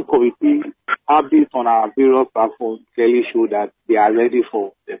 Ground committee updates on our various platforms clearly show that they are ready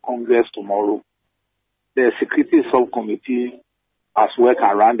for the Congress tomorrow. The security subcommittee has worked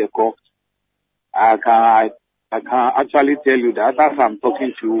around the clock. I can actually tell you that as I'm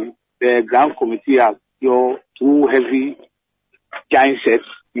talking to you, the ground committee has your 2 heavy giant sets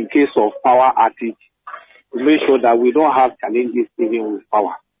in case of power outage to make sure that we don't have challenges even with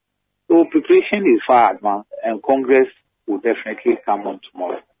power. So preparation is far advanced, and Congress will definitely come on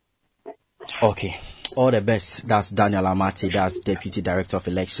tomorrow. Okay. All the best. That's Daniel Amati. That's Deputy Director of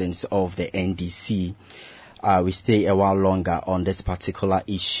Elections of the NDC. We stay a while longer on this particular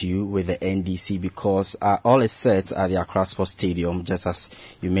issue with the NDC because all is set at the Accra Sports Stadium, just as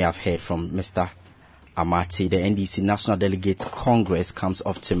you may have heard from Mr. Amati. The NDC National Delegates Congress comes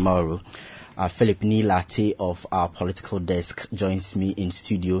off tomorrow. Philip Nilate of our political desk joins me in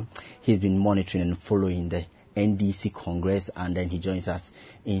studio. He's been monitoring and following the NDC Congress, and then he joins us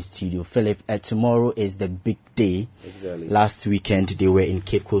in studio. Philip, tomorrow is the big day. Exactly. Last weekend they were in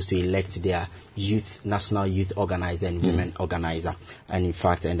Cape Coast to elect their national youth organizer and women organizer, and in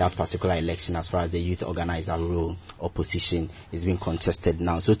fact in that particular election, as far as the youth organizer role or position is being contested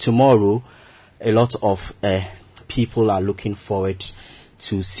now. So tomorrow a lot of people are looking forward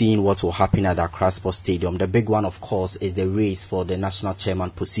to seeing what will happen at the Accra Sports Stadium. The big one, of course, is the race for the national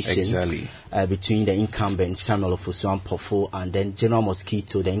chairman position. Exactly. Between the incumbent Samuel Ofosu-Ampofo and then General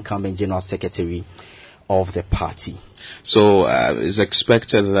Mosquito, the incumbent general secretary of the party. So it's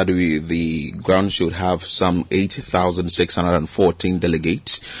expected that the ground should have some 8,614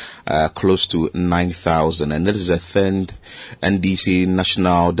 delegates, close to 9,000, and that is a 10th NDC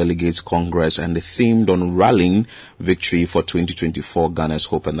National Delegates Congress, and themed on rallying victory for 2024 Ghana's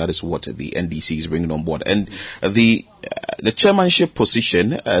hope, and that is what the NDC is bringing on board. And the chairmanship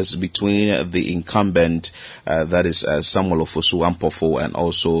position is between the incumbent, that is Samuel Ofosu Ampofo, and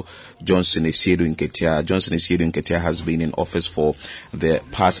also Johnson Esiedu Nketia. Johnson Esiedu Nketia has been in office for the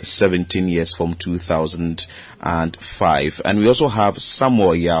past 17 years from 2005. And we also have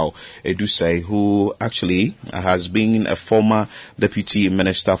Samuel Yao Edusei, who actually has been a former Deputy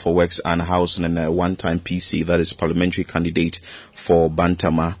Minister for Works and Housing and a one-time PC, that is parliamentary candidate for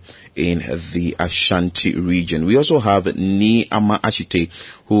Bantama in the Ashanti region. We also have Ni Ama Ashite,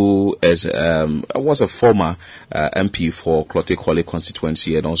 who is was a former MP for Klote Kwale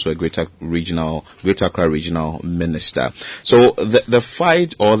constituency and also a Greater Accra regional minister. So the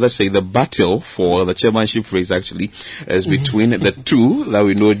fight, or let's say the battle for the chairmanship race actually is between the two that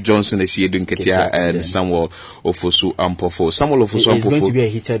we know, Johnson Esiedu Nketia and Samuel Ofosu Ampofo. Samuel Ofosu Ampofo. It's going to be a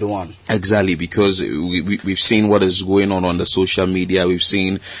heated one. Exactly, because we've seen what is going on the social media. We've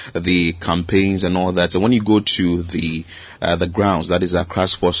seen the campaigns and all that. So when you go to the grounds, that is Accra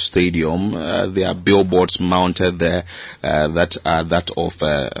Sports Stadium, there are billboards mounted there that are that of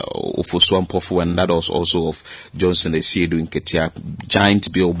Ofosu Ampofo, and that was also of Johnson Esiedu Nketia.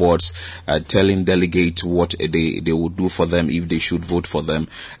 Giant billboards telling delegates what they will do for them if they should vote for them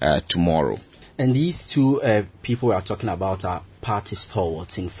tomorrow. And these two people we are talking about are party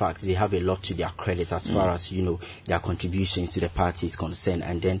stalwarts. In fact, they have a lot to their credit as far as, their contributions to the party is concerned,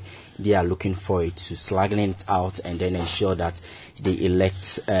 and then they are looking forward to slugging it out and then ensure that they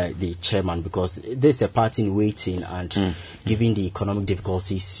elect the chairman, because there's a party in waiting, and given the economic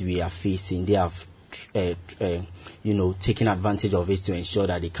difficulties we are facing, they have taking advantage of it to ensure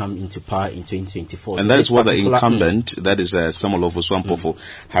that they come into power in 2024. And that is what the incumbent, that is Samuel Ofosu Ampofo,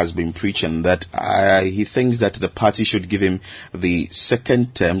 has been preaching, that he thinks that the party should give him the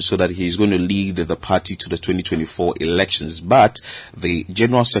second term so that he's going to lead the party to the 2024 elections. But the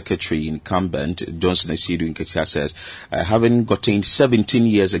General Secretary incumbent, Johnson Esiedu Nketia, says, having gotten 17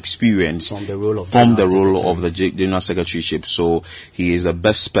 years experience from the role of the General Secretaryship, so he is the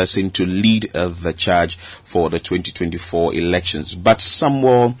best person to lead the charge for the 2024 elections. But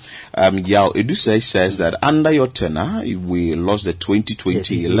Samuel Yao Edusei says that under your tenure, we lost the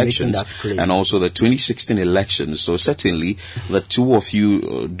 2020 elections and also the 2016 elections. So certainly the two of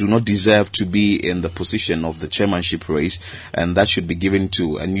you do not deserve to be in the position of the chairmanship race, and that should be given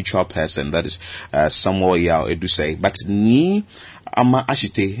to a neutral person, that is Samuel Yao Edusei. But Ni Ama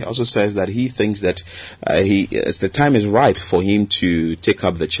Ashite also says that he thinks that the time is ripe for him to take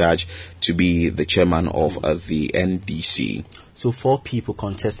up the charge to be the chairman of the NDC. So 4 people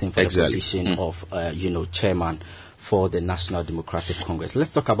contesting for the position of chairman for the National Democratic Congress.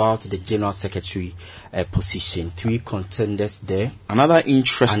 Let's talk about the General Secretary position. 3 contenders there. Another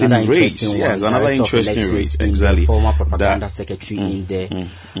interesting race. Yes, another interesting race. Exactly. Former propaganda secretary in there,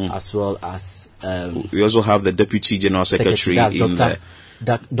 as well as we also have the Deputy General Secretary in there.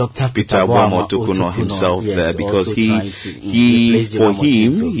 Dr. Peter Boamo Otokuno himself there, because he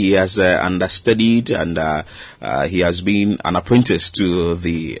has understudied and he has been an apprentice to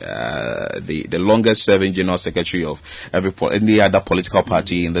the longest serving General Secretary of any other political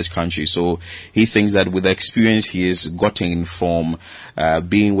party in this country. So he thinks that with the experience he has gotten from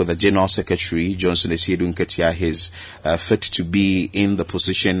being with the General Secretary, Johnson Esiedu Nketia, he's fit to be in the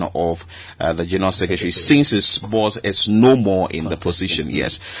position of the General Secretary since his boss is no more in the position.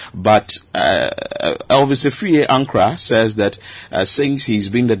 Yes, but Elvis Efrie Ankra says that since he's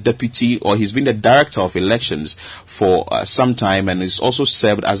been the deputy, or he's been the director of elections for some time, and he's also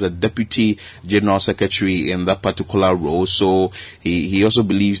served as a deputy general secretary in that particular role, so he also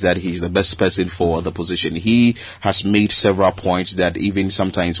believes that he's the best person for the position. He has made several points that even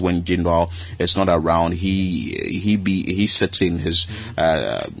sometimes when General is not around, he sits in his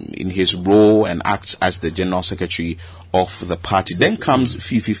role and acts as the general secretary of the party. Then comes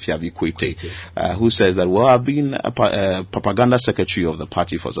Fifi Fiavikwete, who says that, well, I've been a propaganda secretary of the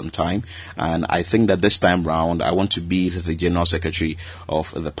party for some time, and I think that this time round I want to be the general secretary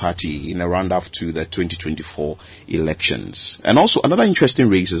of the party in a round-up to the 2024 elections. And also another interesting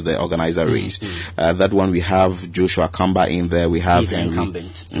race is the organizer race. That one we have Joshua Kamba in there, we have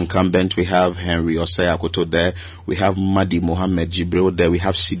incumbent, we have Henry Osei Akoto there, we have Madi Mohammed Jibril there, we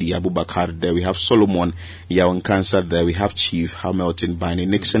have Sidi Abubakar there, we have Solomon Yawankansa there, we have Chief Hamilton Biney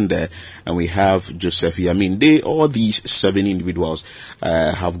Nixon there, and we have Joseph Yamin. All these 7 individuals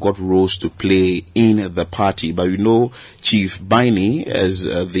have got roles to play in the party. But Chief Biney is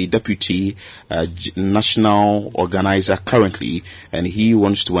the deputy national organizer currently, and he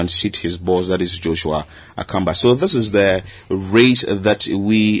wants to unseat his boss, that is Joshua Akamba. So this is the race that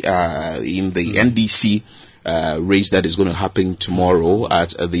we in the NDC race that is going to happen tomorrow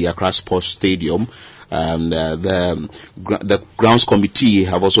at the Accra Sports Stadium. The grounds committee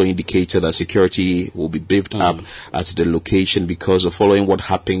have also indicated that security will be beefed up at the location because of following what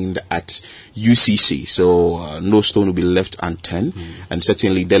happened at UCC. So no stone will be left unturned, and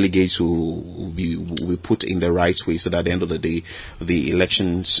certainly delegates will be put in the right way so that at the end of the day the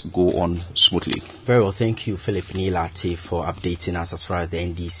elections go on smoothly. Very well, thank you, Philip Nilati, for updating us as far as the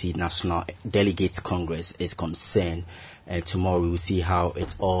NDC National Delegates Congress is concerned. Tomorrow we will see how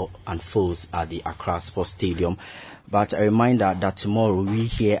it all unfolds at the Accra Sports Stadium. But a reminder that tomorrow we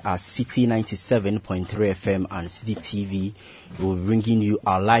here at City 97.3 FM and City TV will be bringing you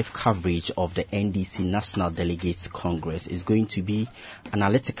our live coverage of the NDC National Delegates Congress. It's going to be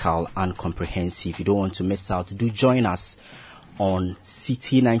analytical and comprehensive. You don't want to miss out. Do join us on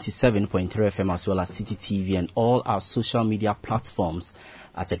City 97.3 FM as well as City TV and all our social media platforms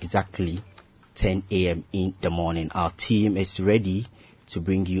at exactly 10 a.m. in the morning. Our team is ready to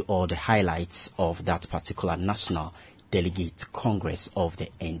bring you all the highlights of that particular National Delegate Congress of the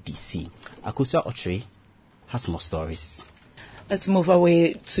NDC. Akusa Ochre has more stories. Let's move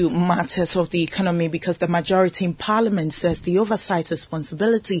away to matters of the economy, because the majority in Parliament says the oversight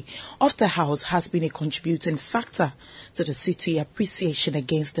responsibility of the House has been a contributing factor to the city appreciation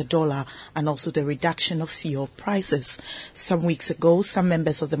against the dollar and also the reduction of fuel prices. Some weeks ago, some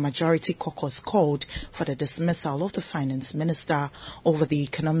members of the majority caucus called for the dismissal of the finance minister over the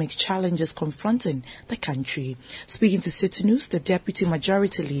economic challenges confronting the country. Speaking to City News, the deputy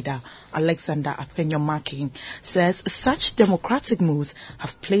majority leader, Alexander Apenyo-Markin, says such democratic moves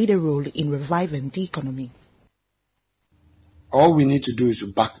have played a role in reviving the economy. All we need to do is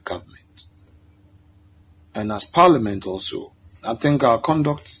to back government. And as Parliament also, I think our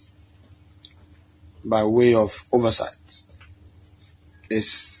conduct by way of oversight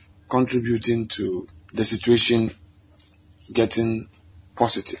is contributing to the situation getting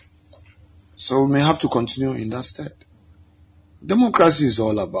positive. So we may have to continue in that state. Democracy is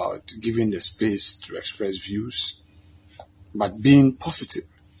all about giving the space to express views, but being positive,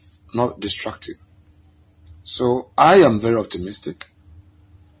 not destructive. So I am very optimistic.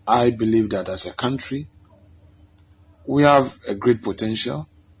 I believe that as a country, we have a great potential.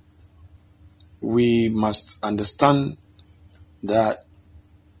 We must understand that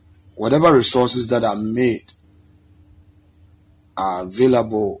whatever resources that are made are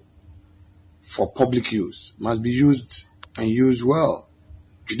available for public use must be used and used well.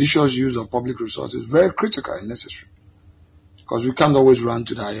 Judicious use of public resources is very critical and necessary, because we can't always run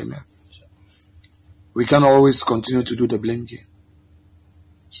to the IMF. We can't always continue to do the blame game.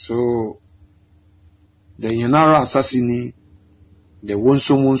 So, the Yanara Assassini, the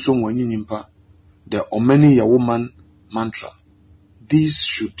Wonsum Wani Nimpa, the Omeni Yawoman mantra, these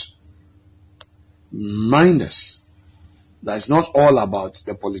should remind us that it's not all about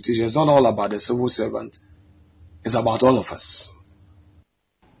the politician, it's not all about the civil servant, it's about all of us.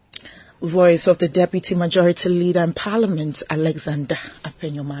 Voice of the Deputy Majority Leader in Parliament, Alexander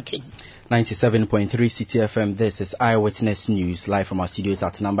Apenyo-Markin. 97.3 City FM, this is Eyewitness News, live from our studios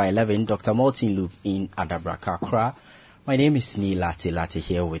at number 11, Dr. Martin Loop in Adabraka, Accra. My name is Nilati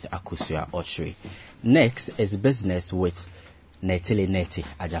here with Akusua Ochre. Next is business with Netele Neti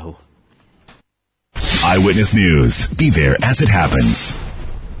Ajahu. Eyewitness News. Be there as it happens.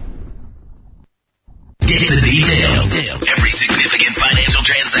 Get the details. Every significant financial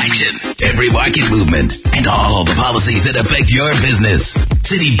transaction, every market movement, and all the policies that affect your business.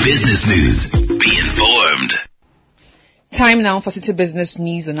 City Business News. Be informed. Time now for City Business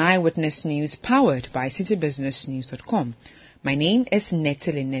News on Eyewitness News, powered by citybusinessnews.com. My name is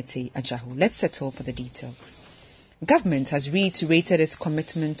Netele Neti Ajahu. Let's settle for the details. Government has reiterated its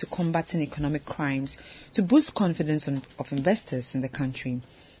commitment to combating economic crimes to boost confidence of investors in the country.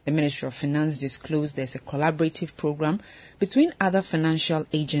 The Ministry of Finance disclosed there's a collaborative program between other financial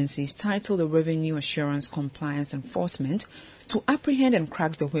agencies titled the Revenue Assurance Compliance Enforcement to apprehend and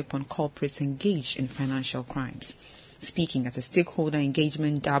crack the whip on culprits engaged in financial crimes. Speaking at a stakeholder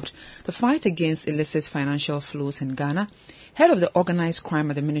engagement dubbed the Fight Against Illicit Financial Flows in Ghana, head of the organized crime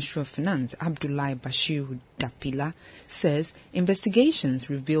at the Ministry of Finance, Abdullahi Bashir Dapila, says investigations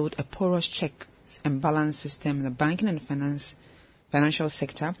revealed a porous checks and balance system in the banking and financial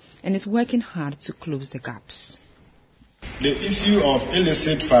sector and is working hard to close the gaps. The issue of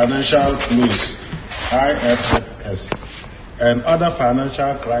illicit financial flows, IFFs, and other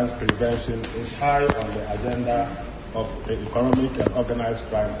financial crimes prevention is high on the agenda of the Economic and Organized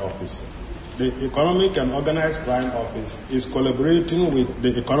Crime Office. The Economic and Organized Crime Office is collaborating with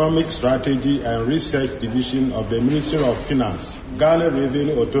the Economic Strategy and Research Division of the Ministry of Finance, Ghana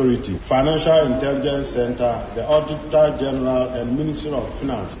Revenue Authority, Financial Intelligence Center, the Auditor General, and Ministry of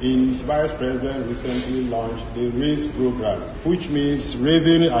Finance. In Vice President recently launched the RACE program, which means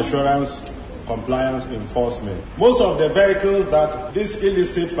Revenue Assurance Compliance Enforcement. Most of the vehicles that these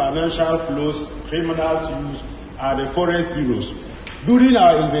illicit financial flows criminals use are the forex bureaus. During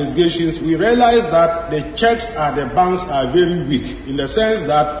our investigations, we realized that the checks at the banks are very weak, in the sense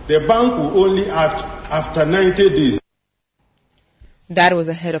that the bank will only act after 90 days. That was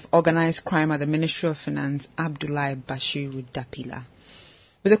the head of organized crime at the Ministry of Finance, Abdullahi Bashiru Dapila.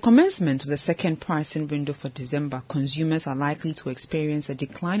 With the commencement of the second pricing window for December, consumers are likely to experience a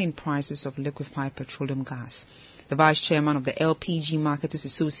decline in prices of liquefied petroleum gas. The Vice Chairman of the LPG Marketers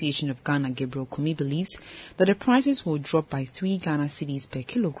Association of Ghana, Gabriel Kumi, believes that the prices will drop by 3 Ghana cedis per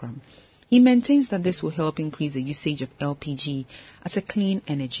kilogram. He maintains that this will help increase the usage of LPG as a clean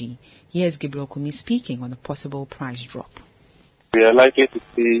energy. Here's Gabriel Kumi speaking on a possible price drop. We are likely to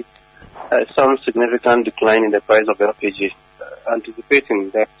see some significant decline in the price of LPG, anticipating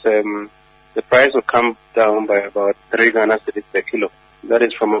that the price will come down by about 3 Ghana cedis per kilo. That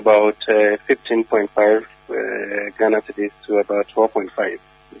is from about 15.5 Ghana cedis to about 12.5.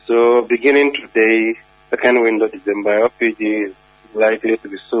 So beginning today, second window December, LPG is likely to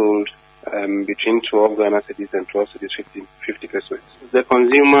be sold between 12 Ghana cedis and 12 cedis 50 pesos. The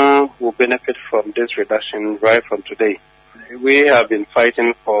consumer will benefit from this reduction right from today. We have been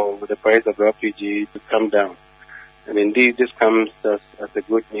fighting for the price of LPG to come down. And indeed, this comes as a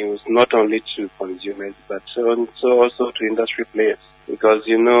good news, not only to consumers, but also to industry players. Because,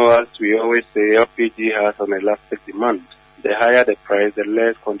 as we always say, LPG has an elastic demand. The higher the price, the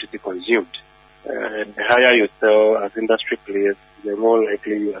less quantity consumed. The higher you sell as industry players, the more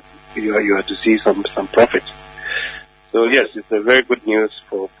likely you are to see some profit. So yes, it's a very good news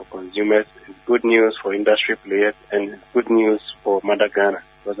for consumers, it's good news for industry players, and it's good news for Mother Ghana.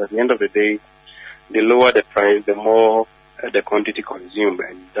 Because at the end of the day, the lower the price, the more the quantity consumed,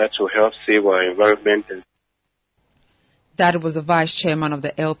 and that will help save our environment. That was the Vice Chairman of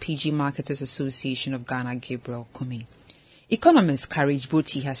the LPG Marketers Association of Ghana, Gabriel Kumi. Economist Courage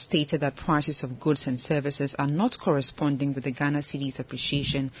Buti has stated that prices of goods and services are not corresponding with the Ghana cedi's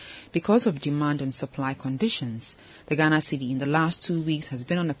appreciation because of demand and supply conditions. The Ghana cedi in the last 2 weeks has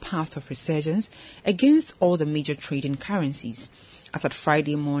been on a path of resurgence against all the major trading currencies. As at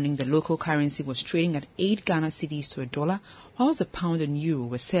Friday morning, the local currency was trading at 8 Ghana cedis to $1, whilst the pound and euro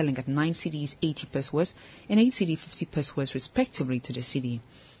were selling at 9 cedis 80 pesos and 8 cedi 50 pesos respectively to the cedi.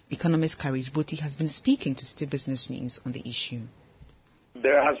 Economist Courage Buti has been speaking to City Business News on the issue.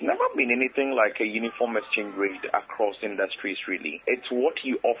 There has never been anything like a uniform exchange rate across industries, really. It's what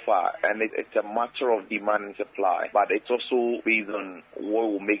you offer, and it's a matter of demand and supply, but it's also based on what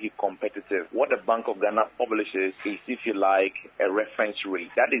will make it competitive. What the Bank of Ghana publishes is, if you like, a reference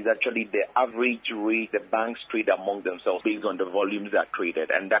rate. That is actually the average rate the banks trade among themselves based on the volumes that are traded,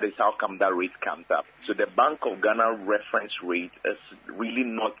 and that is how come that rate comes up. So the Bank of Ghana reference rate is really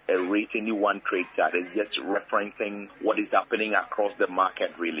not a rate anyone trades at. It's just referencing what is happening across the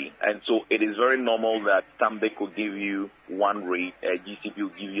market, really. And so it is very normal that Stanbic will give you one rate, GCP will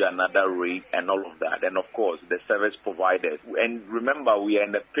give you another rate, and all of that. And of course, the service providers. And remember, we are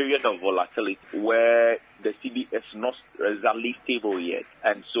in a period of volatility where the cedi is not exactly stable yet.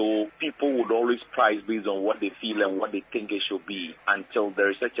 And so people would always price based on what they feel and what they think it should be until there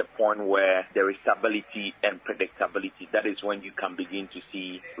is such a point where there is stability and predictability. That is when you can begin to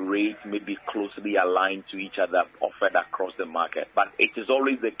see rates maybe closely aligned to each other offered across the market. But it is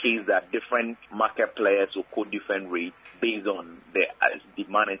always the case that different market players will quote different rates based on the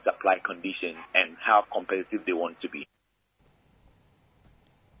demand and supply conditions and how competitive they want to be.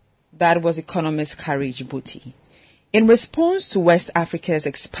 That was economist Courage Buti. In response to West Africa's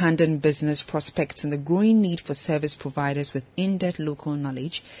expanding business prospects and the growing need for service providers with in-depth local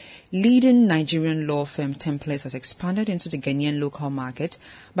knowledge, leading Nigerian law firm Templates has expanded into the Ghanaian local market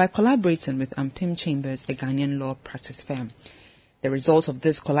by collaborating with Ampim Chambers, a Ghanaian law practice firm. The result of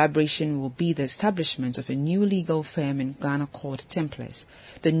this collaboration will be the establishment of a new legal firm in Ghana called Templars.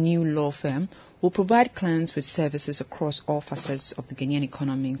 The new law firm will provide clients with services across all facets of the Ghanaian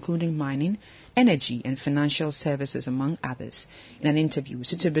economy, including mining, energy and financial services, among others. In an interview with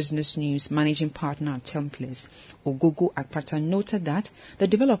City Business News, managing partner at Templars, Ogogo Akpata, noted that the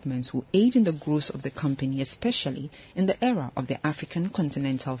developments will aid in the growth of the company, especially in the era of the African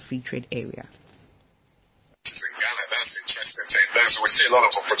Continental Free Trade Area. In Ghana, that's interesting thing. We see a lot of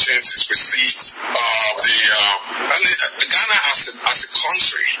opportunities. We see Ghana as a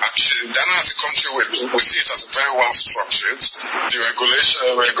country. Actually, Ghana as a country, we see it as very well structured. The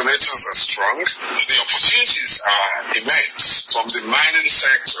regulators are strong. The opportunities are immense from the mining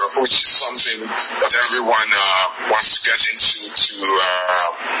sector, which is something that everyone wants to get into,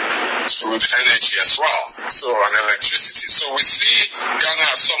 with energy as well. So, and electricity. So we see Ghana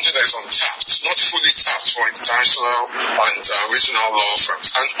as something that is untapped, not fully tapped for international and regional law firms.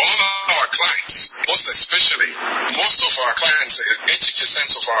 And all our clients, most especially, most of our clients,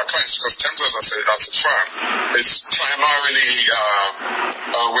 80% of our clients, because Templars as a firm is primarily,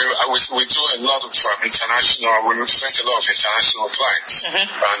 we do a lot of international, we represent a lot of international clients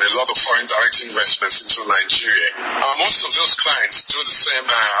and a lot of foreign direct investments into Nigeria. Most of those clients do the same,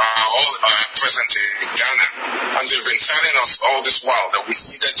 all present in Ghana. And they've been telling us all this while that we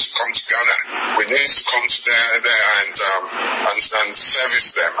needed to come to Ghana. We need to come to there and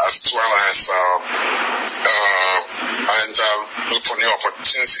service them as well as look for new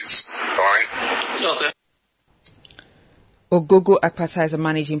opportunities. All right? Okay. Ogogo Akpata is a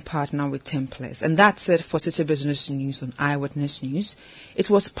managing partner with Templars. And that's it for City Business News on Eyewitness News. It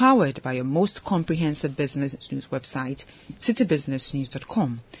was powered by your most comprehensive business news website,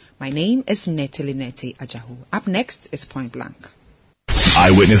 citybusinessnews.com. My name is Nettie Ajahu. Up next is Point Blank.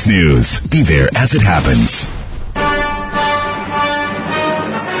 Eyewitness News. Be there as it happens.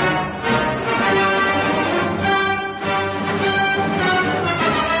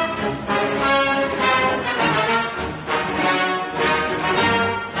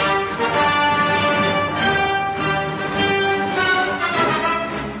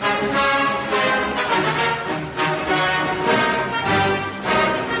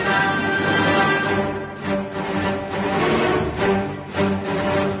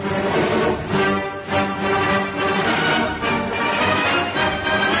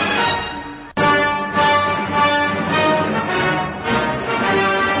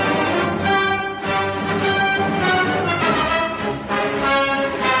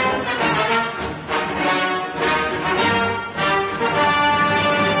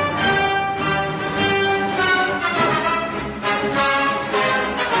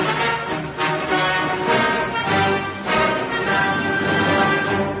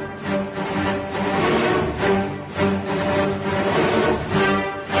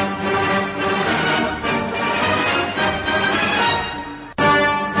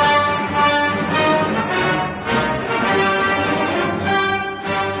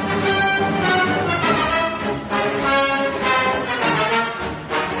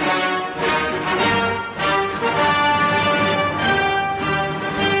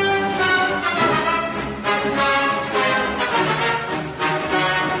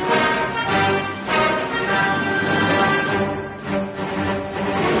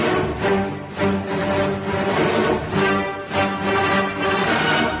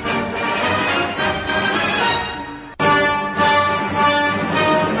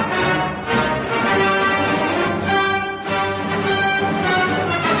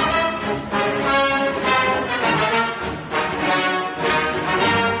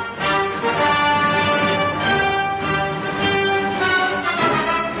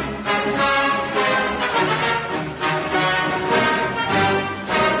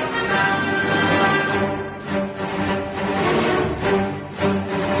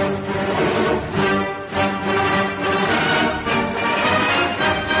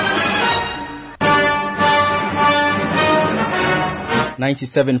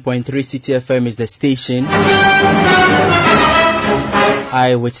 .3 City FM is the station.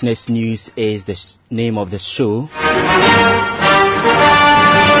 Eyewitness News is the name of the show.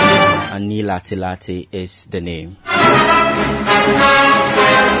 And Nilati Lati is the name.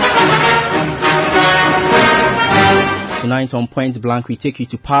 Tonight on Point Blank, we take you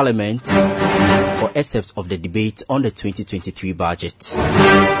to Parliament for excerpts of the debate on the 2023 budget.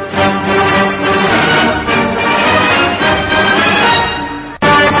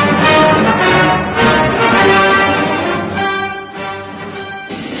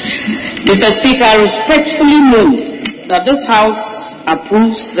 Mr. Speaker, I respectfully move that this House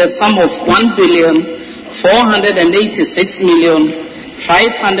approves the sum of 1,450,000,000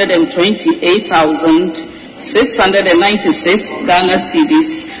 486,528,696 Ghana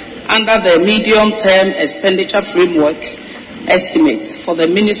cedis under the medium-term expenditure framework estimates for the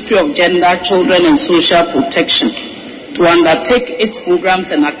Ministry of Gender, Children and Social Protection to undertake its programs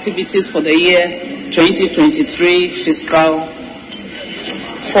and activities for the year 2023 fiscal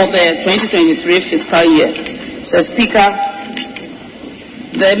year. So, Speaker,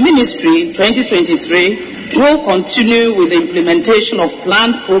 the Ministry 2023 will continue with the implementation of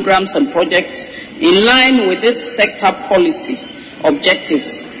planned programs and projects in line with its sector policy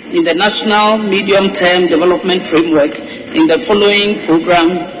objectives in the National Medium-Term Development Framework in the following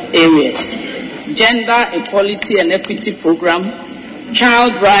program areas: Gender Equality and Equity Program,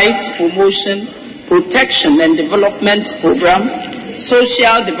 Child Rights Promotion, Protection and Development Program,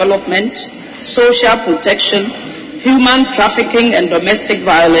 Social Development, Social Protection, Human Trafficking and Domestic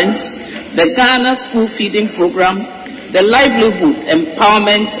Violence, the Ghana School Feeding Program, the Livelihood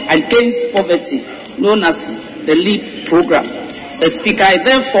Empowerment Against Poverty, known as the LEAP Program. So, Speaker, I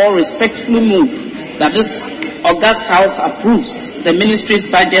therefore respectfully move that this August House approves the Ministry's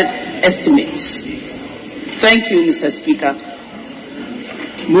budget estimates. Thank you, Mr. Speaker.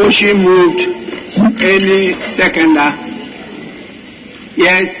 Motion moved. Any seconder?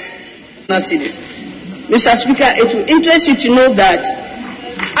 Yes. Mr. Speaker, it will interest you to know that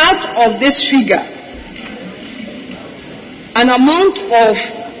out of this figure, an amount of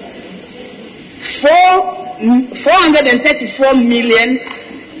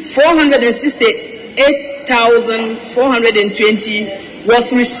 434,468,420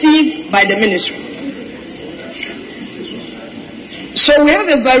 was received by the ministry. So we have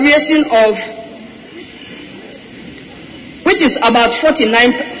a variation of, which is about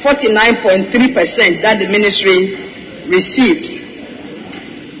 49.3% that the ministry received.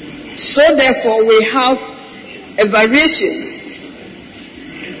 So therefore we have a variation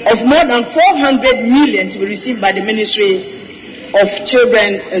of more than 400 million to be received by the Ministry of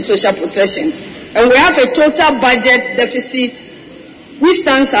Children and Social Protection. And we have a total budget deficit which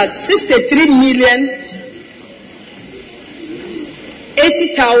stands at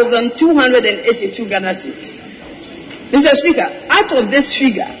 63,080,282 Ghana cedis. Mr. Speaker, out of this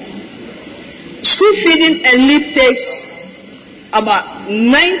figure, school feeding and LEAP takes about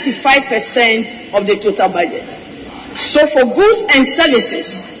 95% of the total budget. So for goods and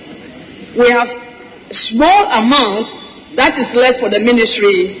services, we have a small amount that is left for the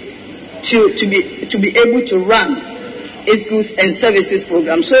ministry to be able to run its goods and services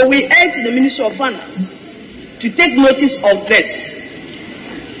program. So we urge the Ministry of Finance to take notice of this,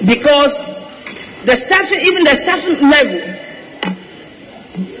 because the staffing level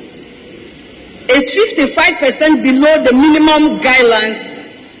is 55% below the minimum guidelines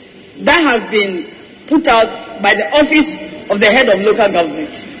that has been put out by the Office of the Head of Local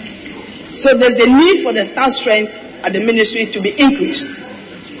Government. So there's the need for the staff strength at the ministry to be increased.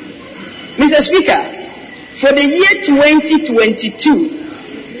 Mr. Speaker, for the year 2022,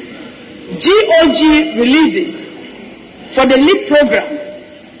 GOG releases for the LEAP program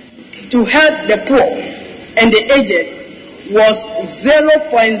to help the poor and the aged was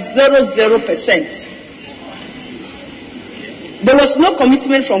 0.00%. There was no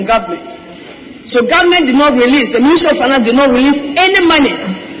commitment from government. So government did not release, the Ministry of Finance did not release any money,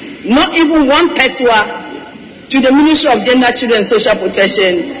 not even one peswa, to the Ministry of Gender, Children and Social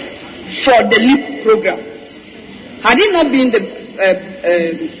Protection for the LEAP program. Had it not been the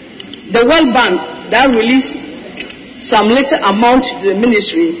World Bank that released some little amount to the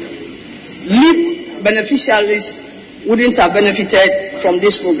ministry, LEAP beneficiaries wouldn't have benefited from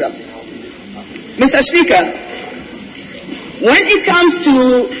this program. Mr. Speaker, when it comes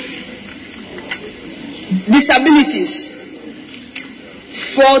to disabilities,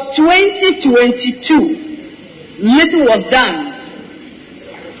 for 2022, little was done.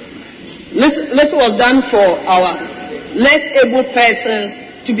 Little was done for our less able persons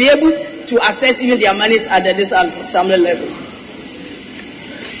to be able to access even their monies at the assembly level.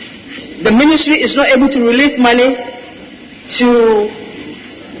 The ministry is not able to release money to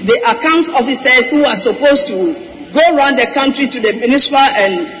the accounts officers who are supposed to go around the country to the municipal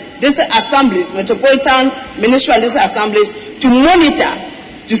and district assemblies, metropolitan, municipal and district assemblies, to monitor,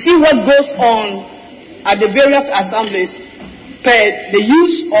 to see what goes on at the various assemblies per the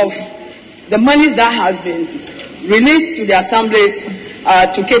use of the money that has been released to the assemblies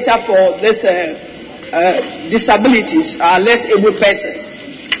to cater for this disabilities, less able persons.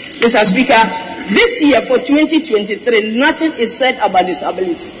 Mr. Speaker, this year for 2023, nothing is said about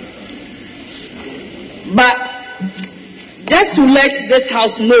disability. But just to let this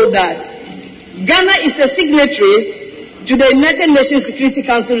House know that Ghana is a signatory to the United Nations Security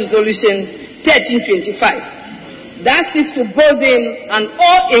Council Resolution 1325 that seeks to build in an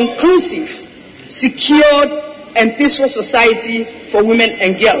all-inclusive, secured, and peaceful society for women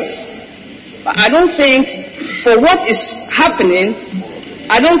and girls. But I don't think, for what is happening,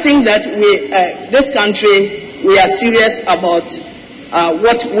 I don't think that this country, we are serious about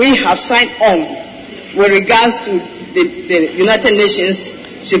what we have signed on with regards to the United Nations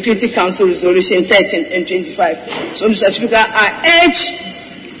Security Council Resolution 1325. So, Mr. Speaker, I urge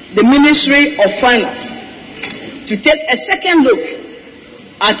the Ministry of Finance to take a second look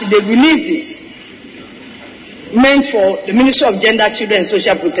at the releases meant for the Ministry of Gender, Children and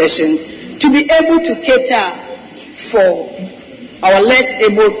Social Protection to be able to cater for our less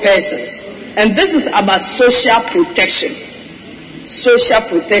able persons. And this is about social protection. Social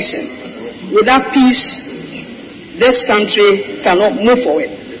protection. Without peace, this country cannot move forward.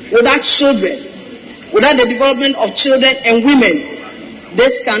 Without children, without the development of children and women,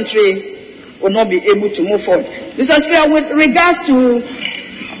 this country will not be able to move forward. Mr. Speaker, with regards to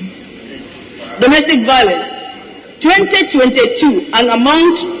domestic violence, 2022, an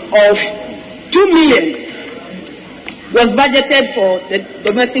amount of 2 million was budgeted for the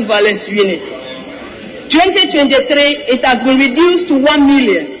domestic violence unit. 2023, it has been reduced to 1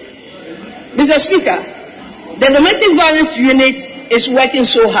 million. Mr. Speaker, the domestic violence unit is working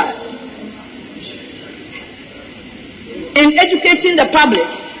so hard in educating the public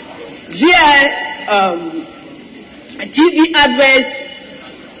via TV adverts,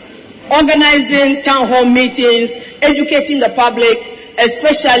 organizing town hall meetings, educating the public,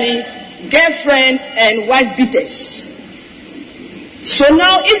 especially girlfriend and wife beaters. So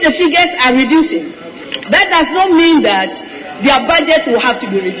now if the figures are reducing, that does not mean that their budget will have to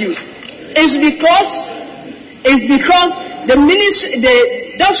be reduced. It's because the ministry,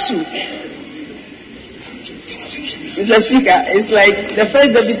 the DOSU, Mr. Speaker, it's like the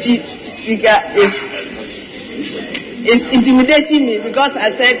first deputy speaker is intimidating me because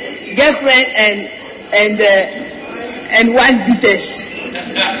I said girlfriend and wife beaters.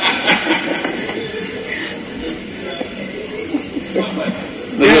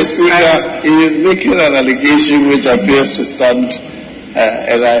 Mr. Speaker, he is making an allegation which appears to stand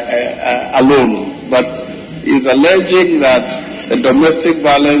alone, but he is alleging that the domestic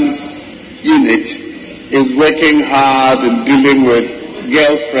violence unit is working hard in dealing with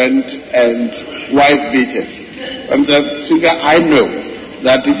girlfriend and wife beaters. Mr. Speaker, I know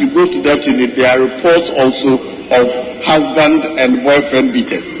that if you go to that unit, there are reports also of husband and boyfriend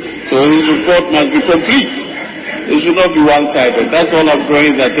beaters. So his report must be complete. It should not be one-sided. That's all I'm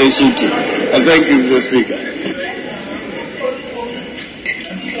drawing the attention to. And thank you, Mr. Speaker.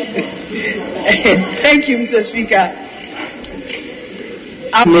 Thank you, Mr. Speaker.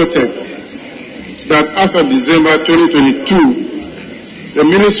 I've noted that as of December 2022, the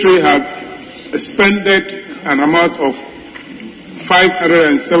ministry had expended an amount of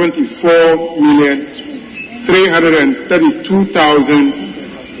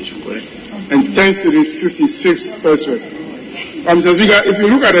 574,332,010 cities, 56 pesos. Mr. Speaker, if you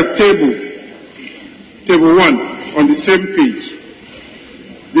look at the table 1 on the same page,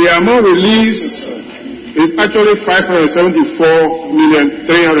 the amount released is actually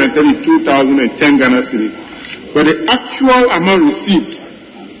 574,332,010 Ghana cedis. But the actual amount received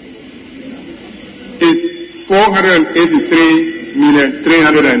is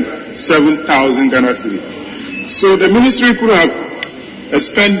 483,307,000 Ghana cedis. So the ministry could have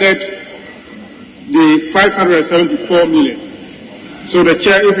expended the 574 million. So the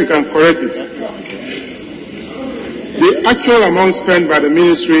chair, if you can correct it. The actual amount spent by the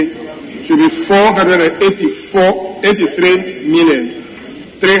ministry should be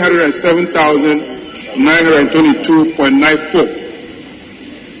 483,307,922.94.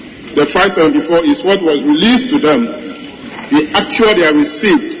 The 574 is what was released to them. The actual they have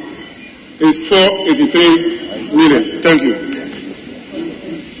received is 483 million. Thank you.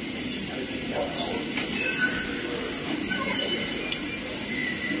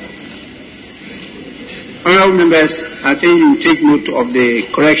 Honourable members, I think you take note of the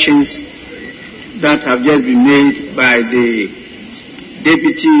corrections that have just been made by the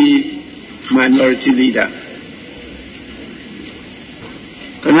Deputy Minority Leader.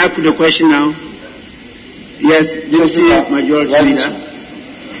 Can I put the question now? Yes, Deputy Majority Leader.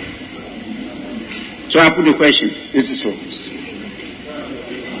 So I put the question. This is so.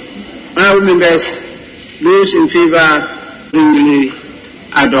 Honourable members, those in favour, duly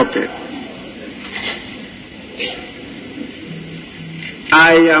adopted.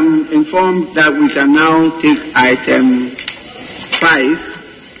 I am informed that we can now take item 5,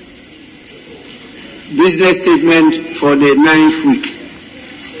 business statement for the 9th week.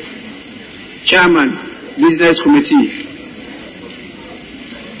 Chairman, Business Committee.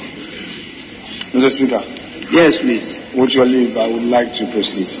 Mr. Speaker. Yes, please. With your leave, I would like to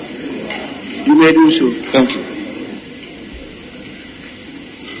proceed, sir. You may do so. Thank you.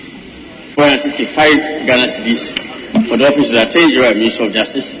 465 Ghana cedis for the Office of the Attorney General and Minister of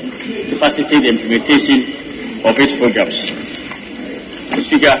Justice to facilitate the implementation of its programs. Mr.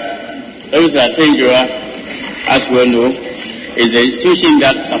 Speaker, the Office of the Attorney General, as we all know, is the institution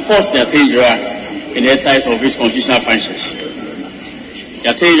that supports the Attorney General in the exercise of its constitutional functions. The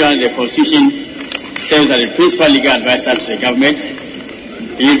Attorney General in the Constitution serves as the principal legal advisor to the government,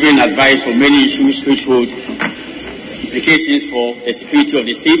 delivering advice on many issues which hold implications for the security of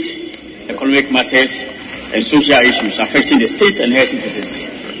the state, economic matters, and social issues affecting the state and her citizens.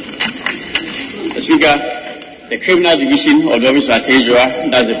 Mr. Speaker, the Criminal Division of the Office of the Attorney General,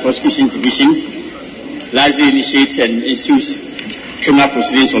 that's the Prosecution Division, largely initiates and institutes criminal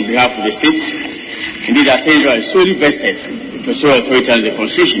proceedings on behalf of the state. Indeed, the Attorney General is solely vested in pursuing authority under the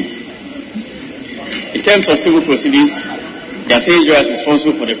Constitution. In terms of civil proceedings, the Attorney General is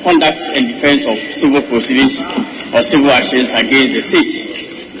responsible for the conduct and defense of civil proceedings or civil actions against the state.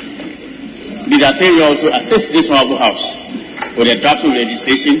 The Attorney General also assists this Honorable House with the drafting of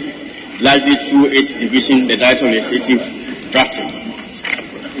legislation, largely through its division, the Director of Legislative Drafting.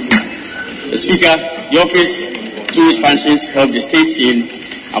 The Speaker, the office, through its functions, help the state in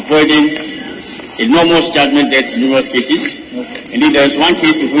avoiding enormous judgment debts in numerous cases. Indeed, there is one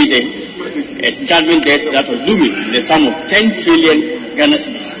case in which a judgment debt that was looming in the sum of 10 trillion Ghana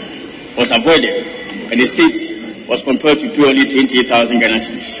cedis was avoided, and the state was compelled to pay only 28,000 Ghana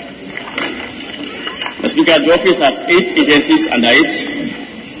cedis. Mr. Speaker, the office has 8 agencies under it: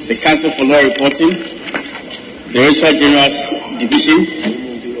 the Council for Law Reporting, the Registrar General's Division,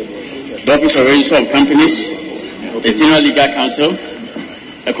 the Office of Registrar of Companies, the General Legal Counsel,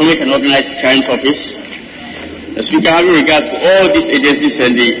 Economic and Organized Crimes Office. Mr. Speaker, having regard to all these agencies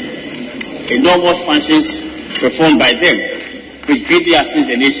and the enormous functions performed by them, which greatly assist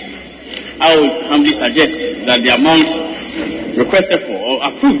the nation, I would humbly suggest that the amount requested for, or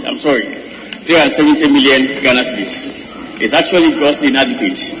approved, 370 million Ghana cedis is actually grossly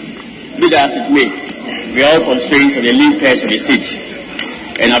inadequate. Be that as it may, we are all constrained on the lean affairs of the state,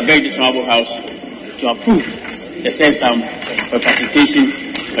 and I beg this Honorable House to approve the said sum for facilitation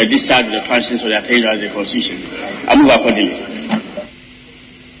or discharge of the functions of the Attorney General of the Constitution. I move accordingly.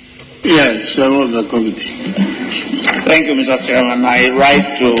 Yes, Chairman of the Committee. Thank you, Mr. Chairman. I rise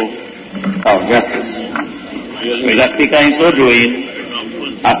to justice. Mr. Speaker, in so doing,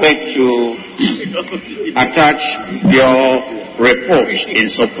 I beg to attach your report in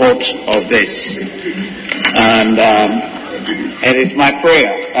support of this. And it is my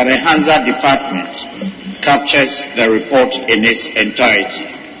prayer that the Hansa Department captures the report in its entirety,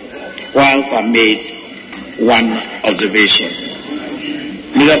 whilst I made one observation.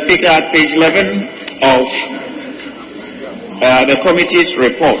 Mr. Speaker, at page 11 of the committee's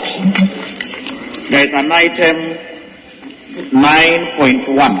report, there is an item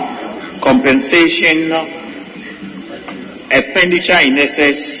 9.1, compensation expenditure in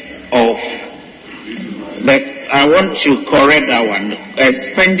excess of, but I want to correct that one.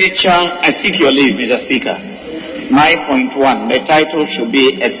 Expenditure, I seek your leave, Mr. Speaker. 9.1, the title should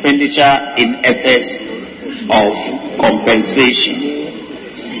be expenditure in excess of compensation.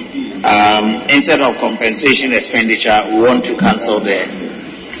 Instead of compensation expenditure, we want to cancel the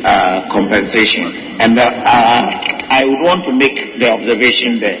compensation. And I would want to make the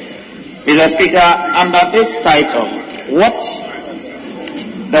observation there. Mr. Speaker, under this title,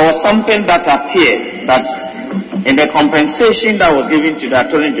 there was something that appeared that in the compensation that was given to the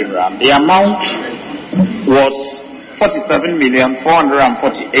Attorney General, the amount was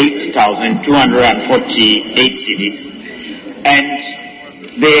 47,448,248 cedis, and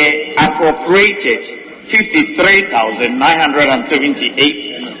they appropriated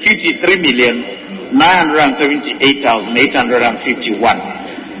 53,978,851.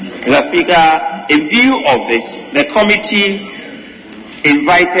 Mr. Speaker, in view of this, the committee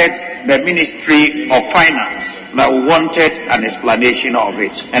invited the Ministry of Finance that we wanted an explanation of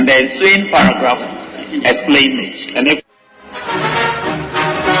it, and the ensuing paragraph explained it. And if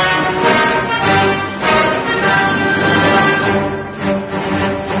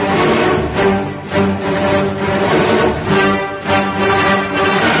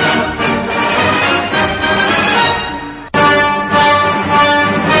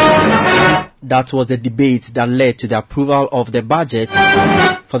That was the debate that led to the approval of the budget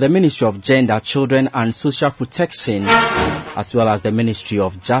for the Ministry of Gender, Children and Social Protection, as well as the Ministry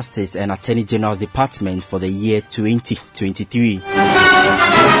of Justice and Attorney General's Department for the year 2023.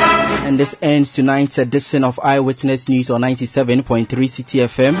 And this ends tonight's edition of Eyewitness News on 97.3 City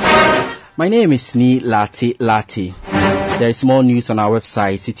FM. My name is Ni Lati Lati. There is more news on our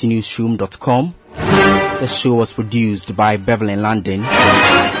website, citynewsroom.com. The show was produced by Beverly London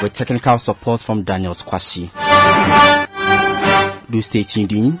with technical support from Daniel Squashi. Do stay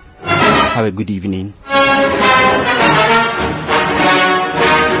tuned in. Have a good evening.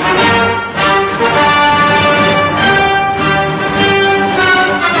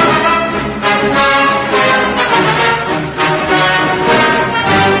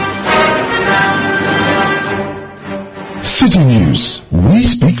 City News. We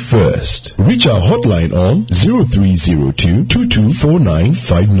speak first. Reach our hotline on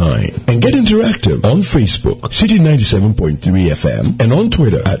 0302-224959 and get interactive on Facebook, City 97.3 FM, and on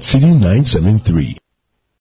Twitter at City 973.